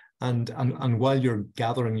 And while you're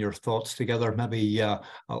gathering your thoughts together, maybe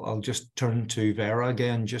I'll just turn to Vera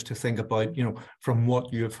again, just to think about, from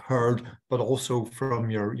what you've heard, but also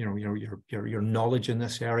from your knowledge in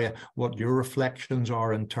this area, what your reflections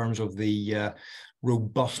are in terms of the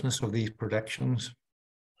robustness of these predictions.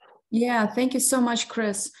 Yeah, thank you so much,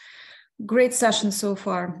 Chris. Great session so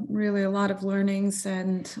far. Really a lot of learnings.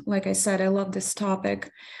 And like I said, I love this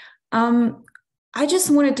topic. I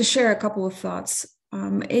just wanted to share a couple of thoughts.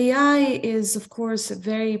 AI is, of course, a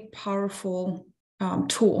very powerful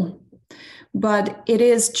tool, but it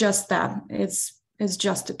is just that. It's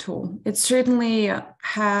just a tool. It certainly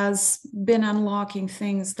has been unlocking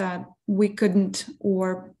things that we couldn't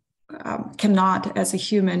or cannot as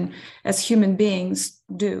human beings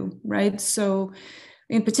do, right? So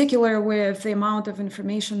in particular with the amount of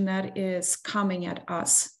information that is coming at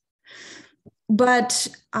us. But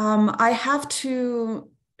I have to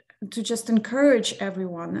just encourage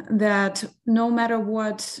everyone that no matter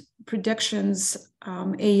what predictions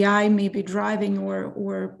AI may be driving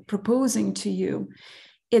or proposing to you,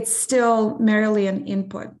 it's still merely an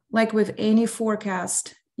input. Like with any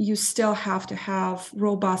forecast, you still have to have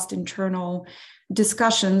robust internal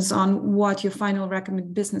discussions on what your final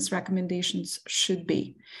business recommendations should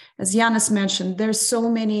be. As Giannis mentioned, there's so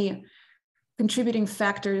many contributing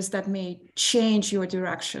factors that may change your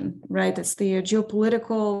direction, right? It's the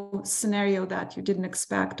geopolitical scenario that you didn't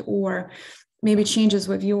expect, or maybe changes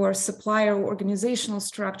with your supplier organizational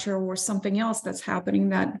structure or something else that's happening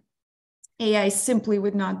that AI simply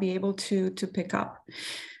would not be able to pick up.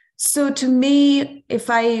 So to me, if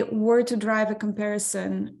I were to drive a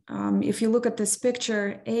comparison, if you look at this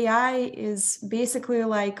picture, AI is basically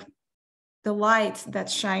like the light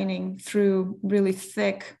that's shining through really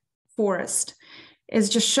thick forest. It's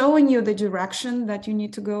just showing you the direction that you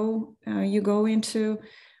need to go, you go into,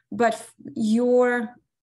 but your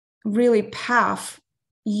really path,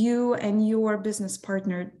 you and your business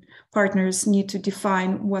partners need to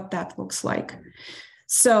define what that looks like.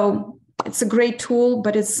 So it's a great tool,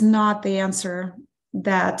 but it's not the answer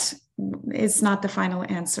it's not the final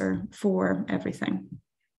answer for everything.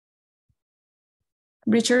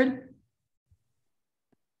 Richard?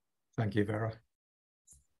 Thank you, Vera.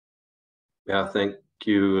 Yeah, thank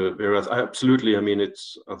you, Vera. Absolutely. I mean,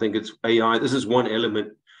 I think it's AI. This is one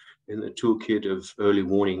element in the toolkit of early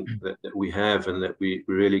warning that we have and that we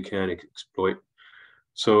really can exploit.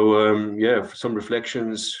 So yeah, for some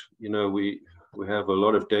reflections, we have a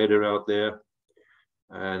lot of data out there,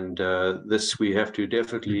 and this we have to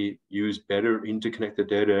definitely use better, interconnect the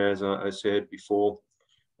data, as I said before,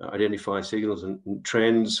 identify signals and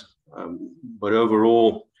trends. But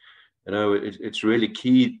overall, it's really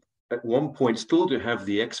key at one point still to have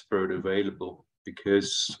the expert available,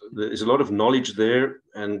 because there's a lot of knowledge there,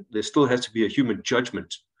 and there still has to be a human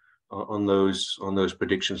judgment on those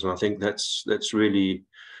predictions. And I think it's really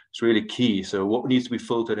key. So what needs to be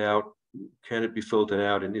filtered out? Can it be filtered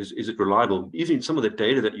out, and is it reliable? Even some of the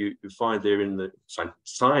data that you find there in the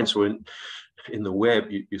science or in the web,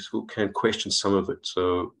 you still can question some of it.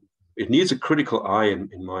 So it needs a critical eye,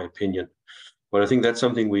 in my opinion. But I think that's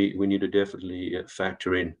something we need to definitely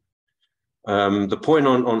factor in. The point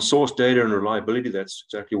on source data and reliability, that's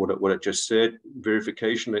exactly what I just said.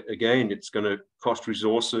 Verification, again, it's going to cost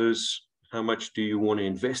resources. How much do you want to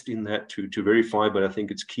invest in that to verify? But I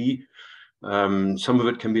think it's key. Some of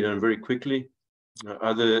it can be done very quickly.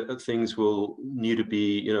 Other things will need to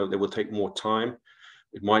be, they will take more time.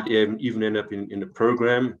 It might even end up in a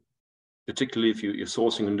program, particularly if you're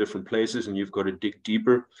sourcing in different places and you've got to dig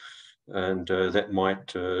deeper. And that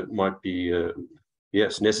might be,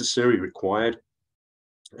 yes, necessary, required.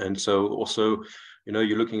 And so also,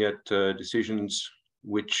 you're looking at decisions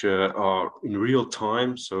which are in real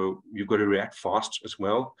time. So you've got to react fast as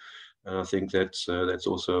well. And I think that's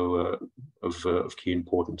also of key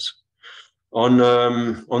importance. On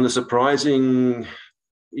the surprising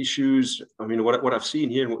issues, I mean, what I've seen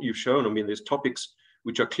here and what you've shown, I mean, there's topics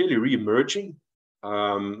which are clearly re-emerging.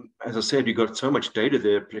 As I said, you've got so much data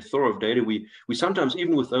there, plethora of data. We sometimes,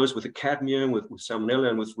 even with those, with the cadmium, with salmonella,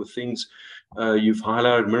 and with things you've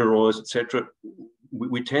highlighted, mineral oils, etc.,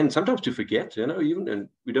 we tend sometimes to forget, even, and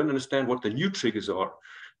we don't understand what the new triggers are.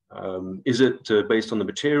 Is it based on the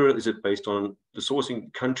material? Is it based on the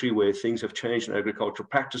sourcing country where things have changed in agricultural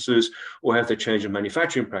practices, or have they changed in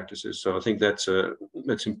manufacturing practices? So I think that's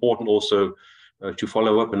important also to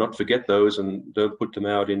follow up and not forget those, and don't put them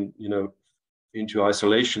out into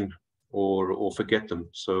isolation or forget them.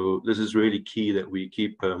 So this is really key that we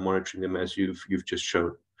keep monitoring them, as you've just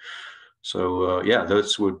shown. So yeah,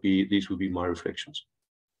 these would be my reflections.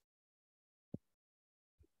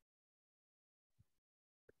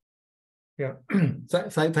 Yeah,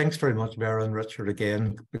 thanks very much, Vera and Richard,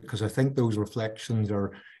 again, because I think those reflections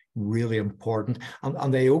are really important,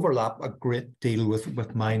 and they overlap a great deal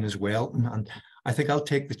with mine as well. And I think I'll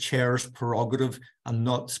take the chair's prerogative and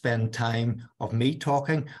not spend time of me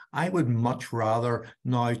talking. I would much rather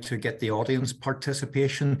now to get the audience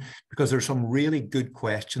participation, because there's some really good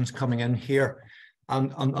questions coming in here.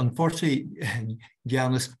 And unfortunately,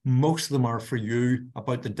 Giannis, most of them are for you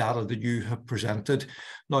about the data that you have presented.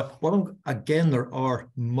 Now, again, there are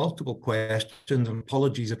multiple questions, and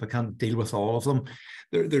apologies if I can't deal with all of them.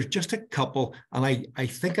 There's just a couple, and I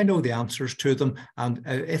think I know the answers to them. And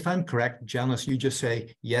if I'm correct, Giannis, you just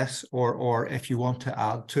say yes, or if you want to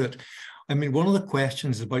add to it. I mean, one of the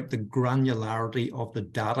questions is about the granularity of the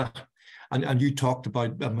data. And you talked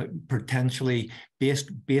about potentially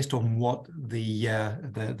based on what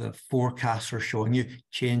the forecasts are showing you,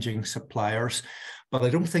 changing suppliers, but I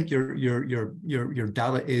don't think your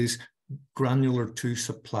data is granular to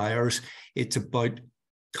suppliers. It's about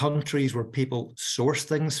countries where people source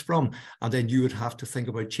things from, and then you would have to think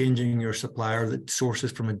about changing your supplier that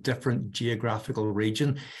sources from a different geographical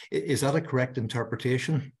region. Is that a correct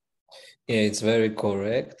interpretation? Yeah, it's very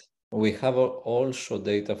correct. We have also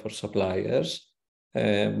data for suppliers,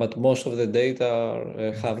 but most of the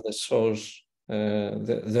data have the source,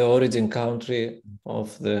 the origin country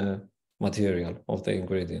of the material, of the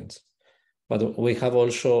ingredients. But we have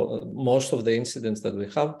also, most of the incidents that we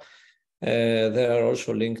have they are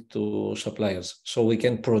also linked to suppliers. So we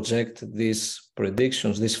can project these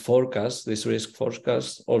predictions, these forecasts, this risk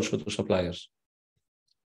forecasts also to suppliers.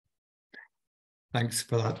 Thanks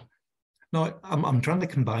for that. Now, I'm trying to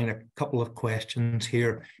combine a couple of questions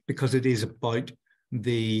here because it is about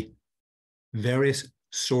the various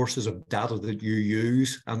sources of data that you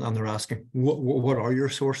use, and they're asking, what are your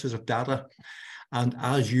sources of data? And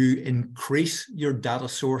as you increase your data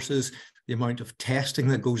sources, the amount of testing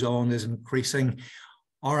that goes on is increasing,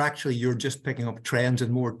 or actually you're just picking up trends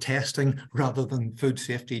and more testing rather than food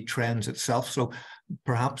safety trends itself. So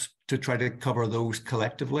perhaps to try to cover those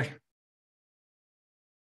collectively.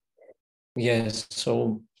 Yes,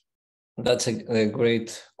 so that's a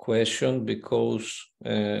great question, because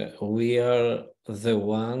we are the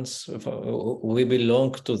ones, we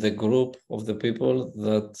belong to the group of the people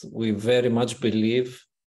that we very much believe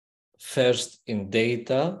first in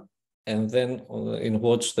data, and then in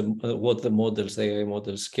what the models, the AI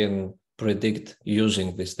models can predict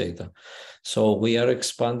using this data. So we are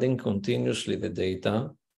expanding continuously the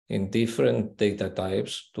data in different data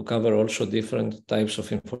types to cover also different types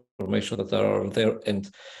of information that are there and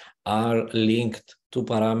are linked to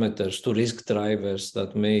parameters, to risk drivers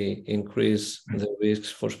that may increase the risks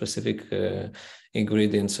for specific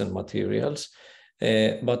ingredients and materials,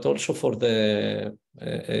 but also for the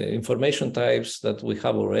information types that we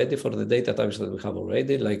have already, for the data types that we have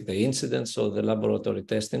already, like the incidents or the laboratory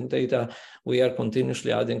testing data. We are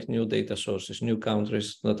continuously adding new data sources, new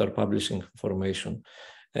countries that are publishing information.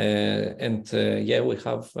 Yeah, we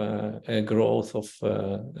have a growth of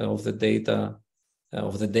the data,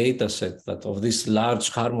 of the data set, that of this large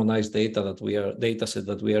harmonized data set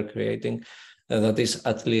that we are creating, that is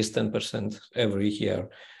at least 10% every year.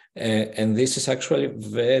 And this is actually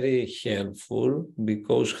very helpful,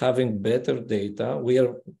 because having better data, we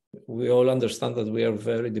all understand that we are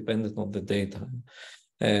very dependent on the data.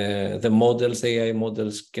 The models, AI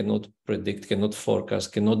models, cannot predict, cannot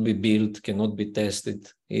forecast, cannot be built, cannot be tested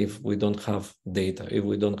if we don't have data, if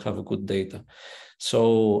we don't have good data.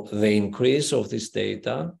 So the increase of this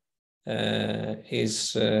data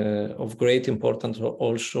is of great importance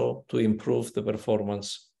also to improve the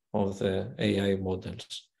performance of the AI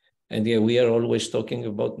models. And yeah, we are always talking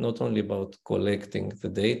about not only about collecting the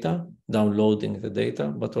data, downloading the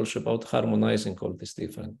data, but also about harmonizing all this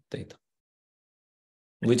different data,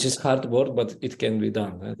 which is hard work, but it can be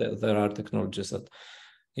done. There are technologies that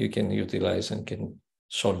you can utilize and can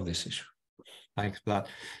solve this issue. Thanks for that.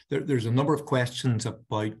 There's a number of questions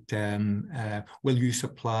about will you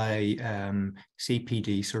supply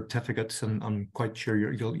CPD certificates, and I'm quite sure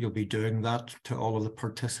you'll be doing that to all of the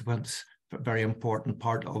participants. A very important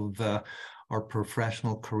part of our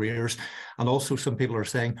professional careers. And also some people are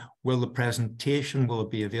saying, will the presentation, will it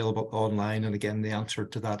be available online? And again, the answer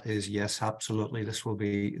to that is yes, absolutely. This will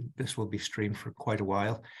be streamed for quite a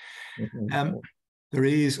while. Mm-hmm. There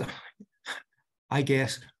is, I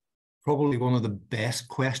guess, probably one of the best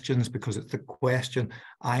questions, because it's the question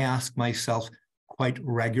I ask myself quite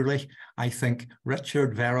regularly. I think,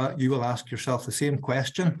 Richard, Vera, you will ask yourself the same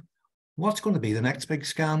question. What's going to be the next big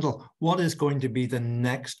scandal? What is going to be the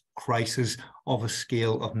next crisis of a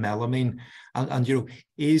scale of melamine? And you know,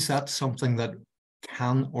 is that something that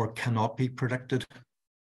can or cannot be predicted?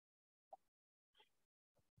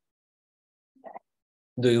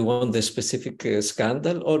 Do you want the specific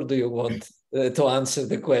scandal, or do you want to answer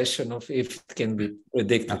the question of if it can be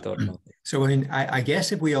predicted or not? So I mean, I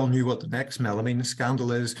guess if we all knew what the next melamine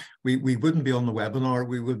scandal is, we wouldn't be on the webinar.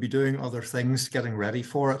 We would be doing other things, getting ready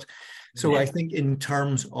for it. So I think in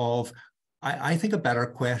terms of, I think a better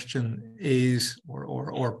question is,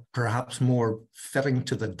 or perhaps more fitting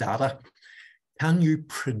to the data, can you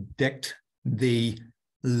predict the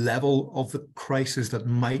level of the crisis that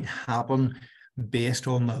might happen based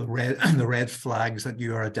on the red flags that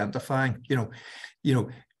you are identifying? You know,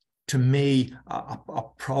 to me, a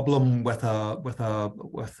problem with a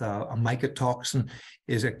mycotoxin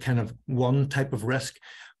is a kind of one type of risk.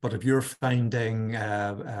 But if you're finding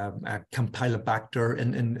a Campylobacter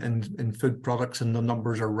in food products and the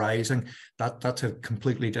numbers are rising, that's a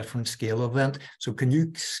completely different scale event. So can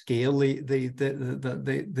you scale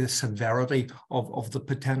the severity of the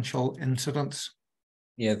potential incidents?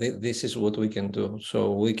 Yeah, this is what we can do.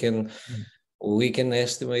 So we can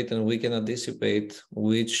estimate and we can anticipate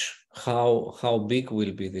how big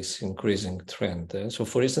will be this increasing trend. So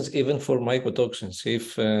for instance, even for mycotoxins,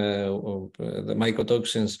 if the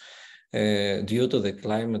mycotoxins due to the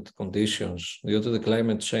climate conditions, due to the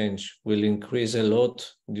climate change, will increase a lot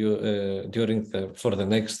for the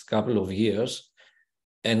next couple of years,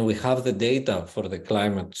 and we have the data for the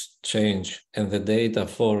climate change and the data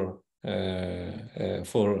for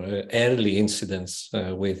early incidents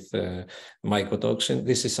with mycotoxin.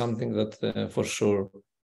 This is something that for sure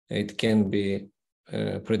it can be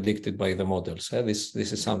predicted by the models. This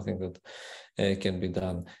is something that can be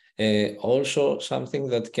done. Also, something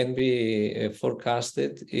that can be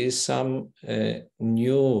forecasted is some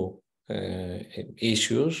new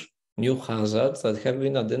issues, new hazards that have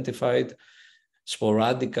been identified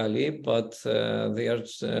sporadically, but they are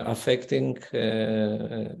affecting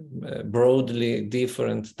broadly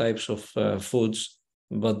different types of foods,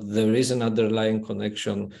 but there is an underlying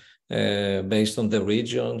connection based on the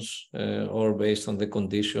regions or based on the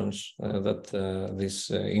conditions that these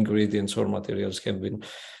ingredients or materials have been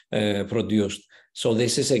produced. So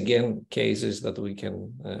this is again cases that we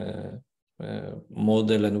can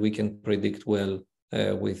model and we can predict well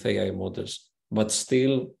with AI models. But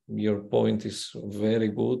still, your point is very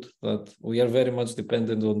good that we are very much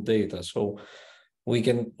dependent on data. So we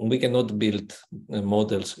cannot build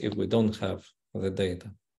models if we don't have the data.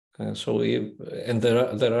 And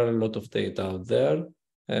there are a lot of data out there.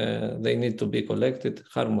 They need to be collected,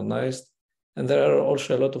 harmonized, and there are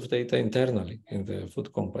also a lot of data internally in the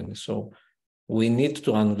food company. So we need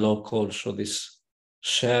to unlock also this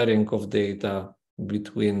sharing of data,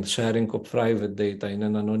 between sharing of private data in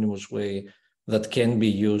an anonymous way that can be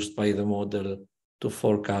used by the model to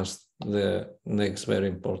forecast the next very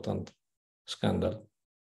important scandal.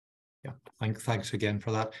 Yeah, thanks again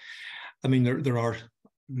for that. I mean, there are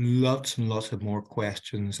lots and lots of more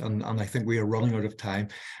questions, and I think we are running out of time.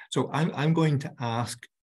 So I'm going to ask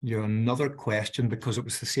you another question, because it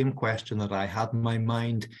was the same question that I had in my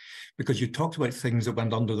mind, because you talked about things that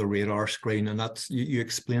went under the radar screen, and that's you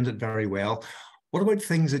explained it very well. What about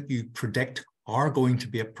things that you predict are going to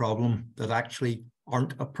be a problem that actually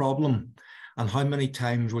aren't a problem? And how many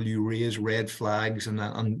times will you raise red flags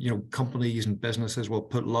and you know, companies and businesses will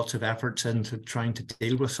put lots of efforts into trying to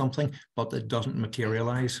deal with something, but it doesn't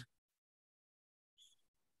materialize?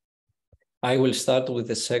 I will start with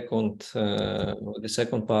the second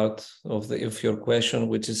part of your question,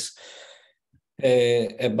 which is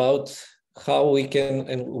about how we can,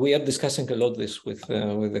 and we are discussing a lot this with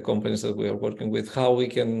the companies that we are working with, how we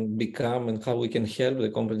can become and how we can help the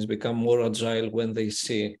companies become more agile when they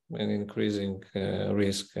see an increasing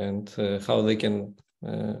risk, and how they can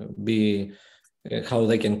how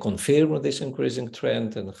they can confirm this increasing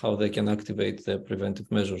trend and how they can activate the preventive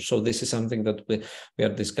measures. So this is something that we are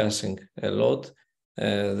discussing a lot.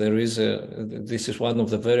 This is one of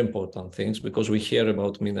the very important things, because we hear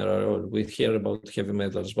about mineral oil, we hear about heavy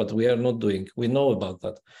metals, but we are not doing, we know about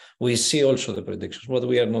that. We see also the predictions, but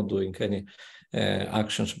we are not doing any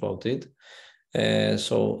actions about it.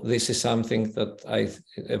 So this is something that a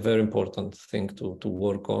very important thing to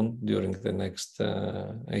work on during the next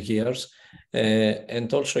years.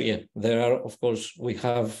 And also, yeah, there are, of course, we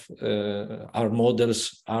have, our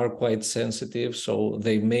models are quite sensitive, so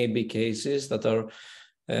they may be cases that are,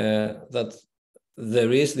 that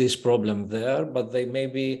there is this problem there, but they may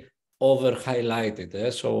be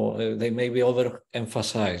over-highlighted, so they may be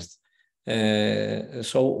over-emphasized.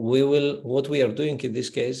 So what we are doing in these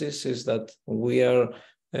cases is that we are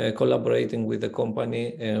collaborating with the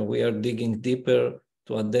company, we are digging deeper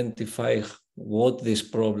to identify what this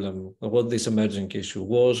problem, what this emerging issue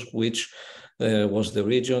was, which was the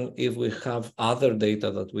region, if we have other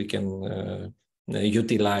data that we can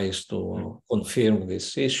utilize to confirm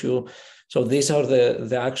this issue. So these are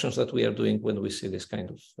the actions that we are doing when we see this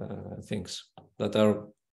kind of things that are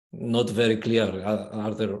not very clear.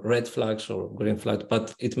 Are there red flags or green flags?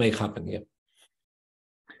 But it may happen, yeah.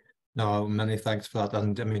 No, many thanks for that.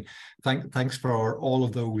 And I mean, thanks for all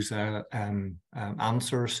of those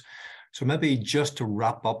answers. So maybe just to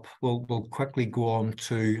wrap up, we'll quickly go on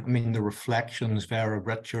to, I mean, the reflections, Vera,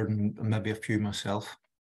 Richard, and maybe a few myself.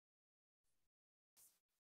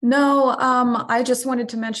 No, I just wanted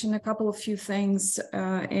to mention a couple of few things,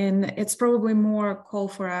 and it's probably more a call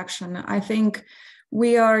for action. I think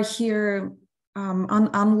we are here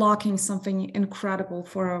unlocking something incredible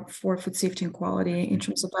for food safety and quality in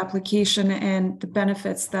terms of application and the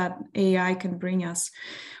benefits that AI can bring us.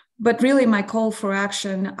 But really, my call for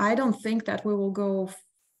action, I don't think that we will go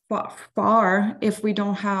far if we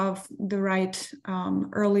don't have the right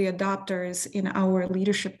early adopters in our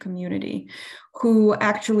leadership community who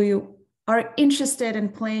actually are interested in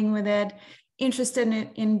playing with it,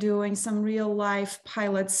 interested in doing some real life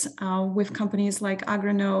pilots with companies like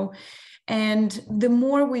Agroknow, And the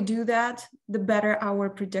more we do that, the better our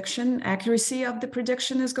prediction accuracy of the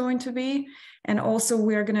prediction is going to be. And also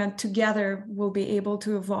we're going to together will be able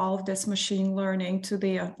to evolve this machine learning to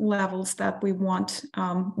the levels that we want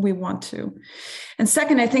to. And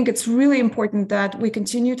second, I think it's really important that we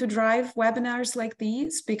continue to drive webinars like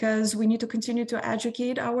these, because we need to continue to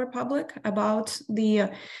educate our public about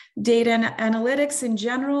the data and analytics in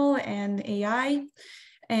general and AI,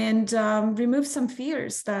 and remove some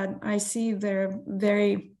fears that I see they're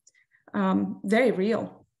very, very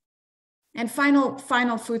real. And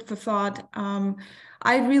final food for thought.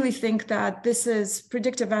 I really think that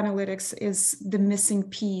predictive analytics is the missing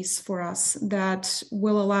piece for us that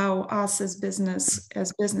will allow us as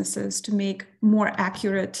businesses to make more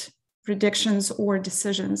accurate predictions or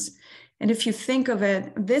decisions. And if you think of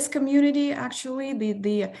it, this community, actually,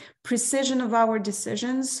 the precision of our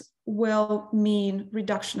decisions will mean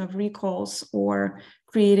reduction of recalls or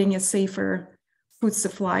creating a safer food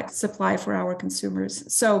supply for our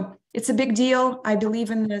consumers. So it's a big deal. I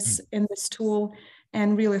believe in this tool,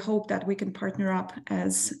 and really hope that we can partner up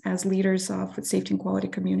as leaders of food safety and quality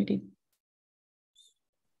community.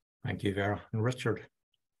 Thank you, Vera. And Richard.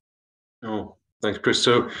 Oh, thanks, Chris.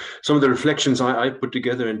 So some of the reflections I put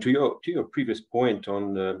together, and to your previous point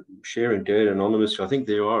on sharing data anonymously, I think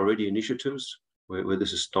there are already initiatives where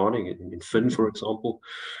this is starting in Finn, for example.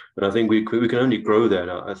 But I think we can only grow that.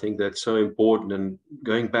 I think that's so important. And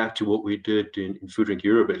going back to what we did in Food Drink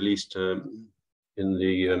Europe, at least in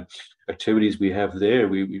the activities we have there,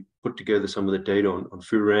 we put together some of the data on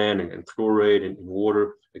furan and chloride and in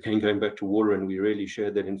water. Again, going back to water, and we really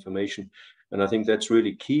shared that information. And I think that's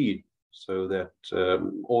really key, so that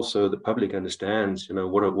also the public understands,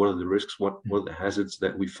 what are the risks, what are the hazards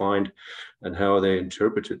that we find, and how are they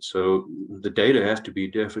interpreted. So the data has to be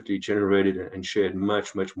definitely generated and shared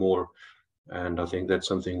much, much more. And I think that's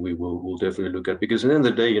something we'll definitely look at, because at the end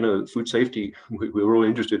of the day, food safety, we're all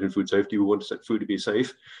interested in food safety. We want food to be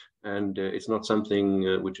safe, and it's not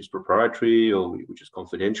something which is proprietary or which is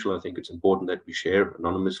confidential. I think it's important that we share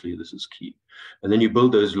anonymously. This is key. And then you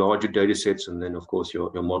build those larger data sets, and then of course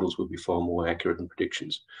your models will be far more accurate in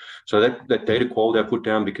predictions. So that data quality I put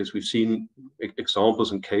down because we've seen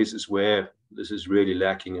examples and cases where this is really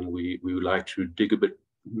lacking, and we would like to dig a bit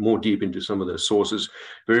more deep into some of the sources.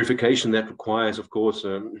 Verification that requires, of course,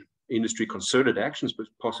 industry concerted actions, but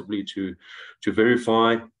possibly to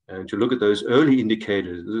verify and to look at those early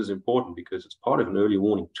indicators. This is important because it's part of an early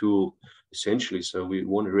warning tool, essentially. So we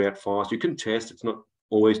want to react fast. You can test. It's not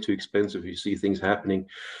always too expensive. You see things happening,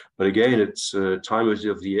 but again, it's time is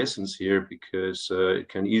of the essence here, because it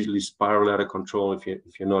can easily spiral out of control if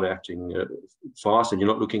you're not acting fast and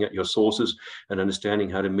you're not looking at your sources and understanding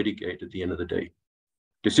how to mitigate at the end of the day.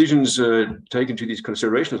 Decisions taken to these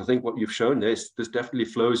considerations, I think what you've shown, this definitely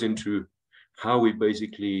flows into how we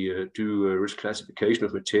basically do risk classification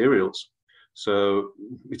of materials. So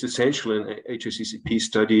it's essential in HACCP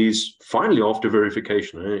studies, finally after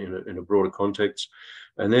verification in a broader context.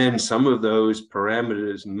 And then some of those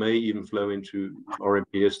parameters may even flow into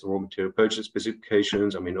RMPS, the raw material purchase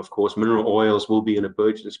specifications. I mean, of course, mineral oils will be in a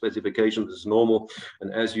purchase specification. This is normal.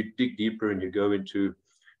 And as you dig deeper and you go into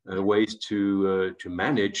ways to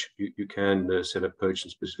manage, you can set up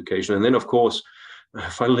purchase specification. And then, of course,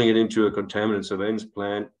 funneling it into a contaminant surveillance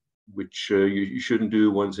plan, which you shouldn't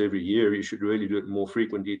do once every year. You should really do it more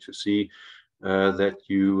frequently to see that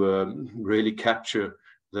you really capture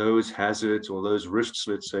those hazards or those risks,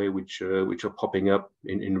 let's say, which are popping up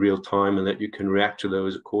in real time, and that you can react to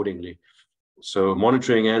those accordingly. So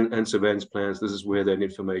monitoring and surveillance plans, this is where that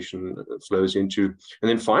information flows into. And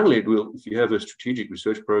then finally, if you have a strategic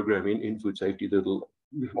research program in food safety, that'll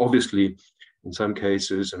obviously, in some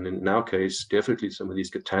cases, and in our case, definitely some of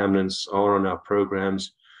these contaminants are on our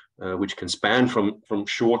programs, which can span from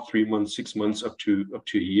short 3 months, 6 months, up to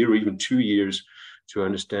a year, or even 2 years, to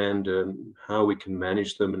understand how we can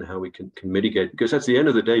manage them and how we can mitigate. Because at the end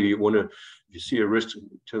of the day, if you see a risk in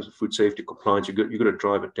terms of food safety compliance, you've got to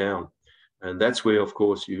drive it down. And that's where, of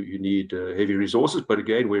course, you need heavy resources, but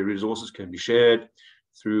again, where resources can be shared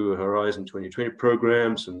through Horizon 2020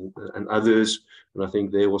 programs and others. And I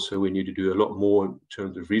think there also we need to do a lot more in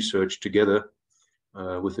terms of research together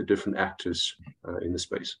with the different actors in the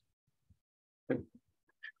space.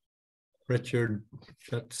 Richard,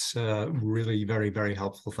 that's really very, very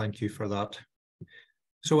helpful. Thank you for that.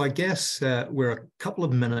 So I guess we're a couple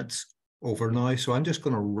of minutes over now, so I'm just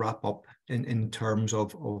going to wrap up in terms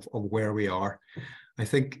of where we are. I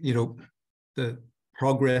think, the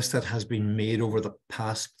progress that has been made over the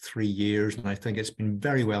past 3 years, and I think it's been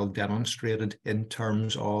very well demonstrated in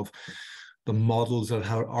terms of the models that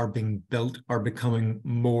are being built are becoming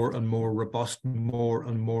more and more robust, more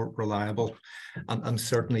and more reliable. And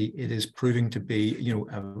certainly it is proving to be, you know,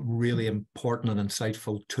 a really important and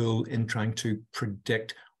insightful tool in trying to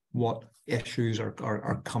predict what issues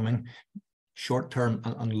are coming short term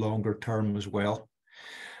and longer term as well.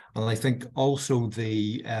 And I think also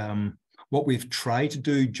the what we've tried to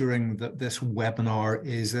do during this webinar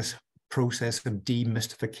is this process of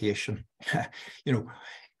demystification. You know,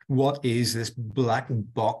 what is this black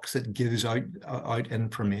box that gives out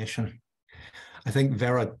information? I think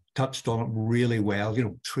Vera touched on it really well. You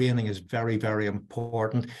know, training is very, very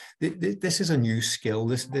important. This is a new skill.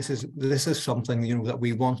 This is something, you know, that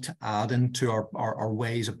we want to add into our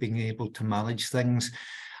ways of being able to manage things.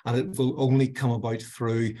 And it will only come about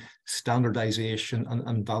through standardization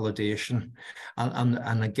and validation.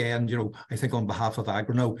 And again, you know, I think on behalf of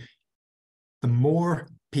Agroknow, the more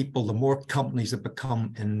people, the more companies that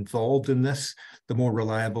become involved in this, the more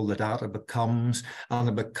reliable the data becomes, and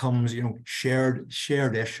it becomes, you know,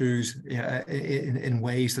 shared issues in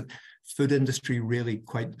ways that food industry really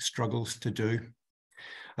quite struggles to do.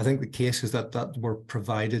 I think the cases that were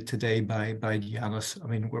provided today by Giannis, I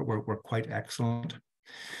mean, were quite excellent.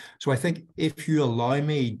 So I think if you allow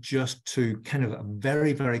me just to kind of a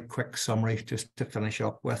very, very quick summary just to finish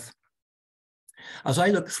up with. As I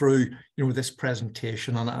look through, you know, this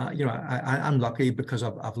presentation, and I'm lucky because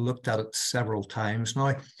I've looked at it several times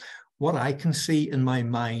now. What I can see in my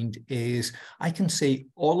mind is I can see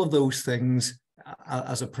all of those things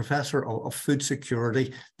as a professor of food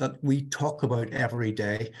security that we talk about every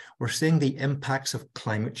day. We're seeing the impacts of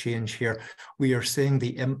climate change here. We are seeing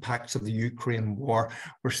the impacts of the Ukraine war.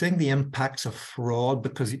 We're seeing the impacts of fraud,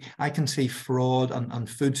 because I can see fraud and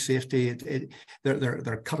food safety,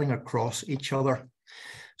 they're cutting across each other.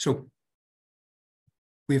 So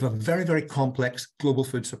we have a very, very complex global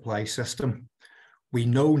food supply system. We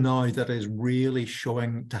know now that it is really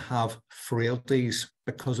showing to have frailties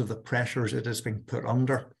because of the pressures it has been put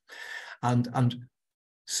under. And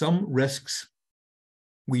some risks,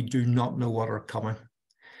 we do not know what are coming.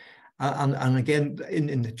 And again,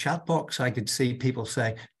 in the chat box, I could see people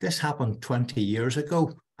say, this happened 20 years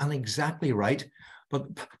ago, and exactly right.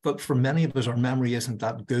 But for many of us, our memory isn't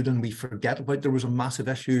that good, and we forget about there was a massive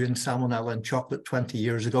issue in salmonella and chocolate 20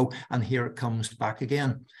 years ago, and here it comes back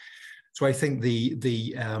again. So I think the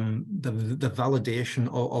validation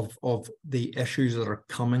of the issues that are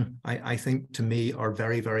coming, I think to me are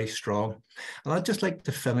very, very strong. And I'd just like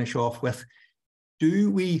to finish off with,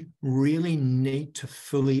 do we really need to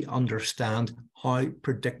fully understand how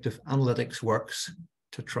predictive analytics works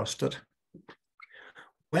to trust it?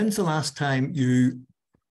 When's the last time you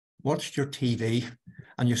watched your TV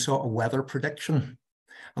and you saw a weather prediction?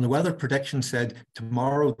 And the weather prediction said,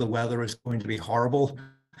 tomorrow the weather is going to be horrible.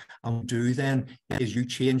 And do then is you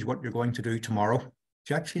change what you're going to do tomorrow. Do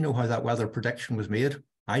you actually know how that weather prediction was made?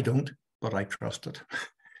 I don't, but I trust it.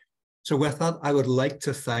 So with that, I would like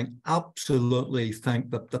to absolutely thank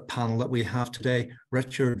the panel that we have today,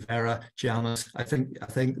 Richard, Vera, Giannis. I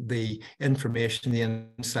think the information, the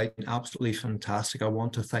insight, absolutely fantastic. I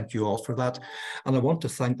want to thank you all for that. And I want to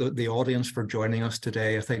thank the audience for joining us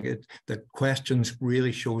today. I think the questions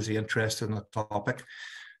really shows the interest in the topic.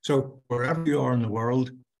 So wherever you are in the world,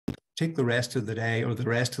 take the rest of the day or the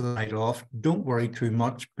rest of the night off. Don't worry too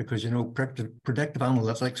much, because, you know, predictive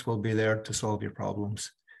analytics will be there to solve your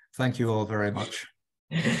problems. Thank you all very much.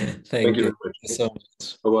 Thank you so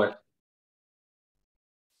much. Bye-bye.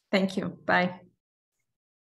 Thank you. Bye.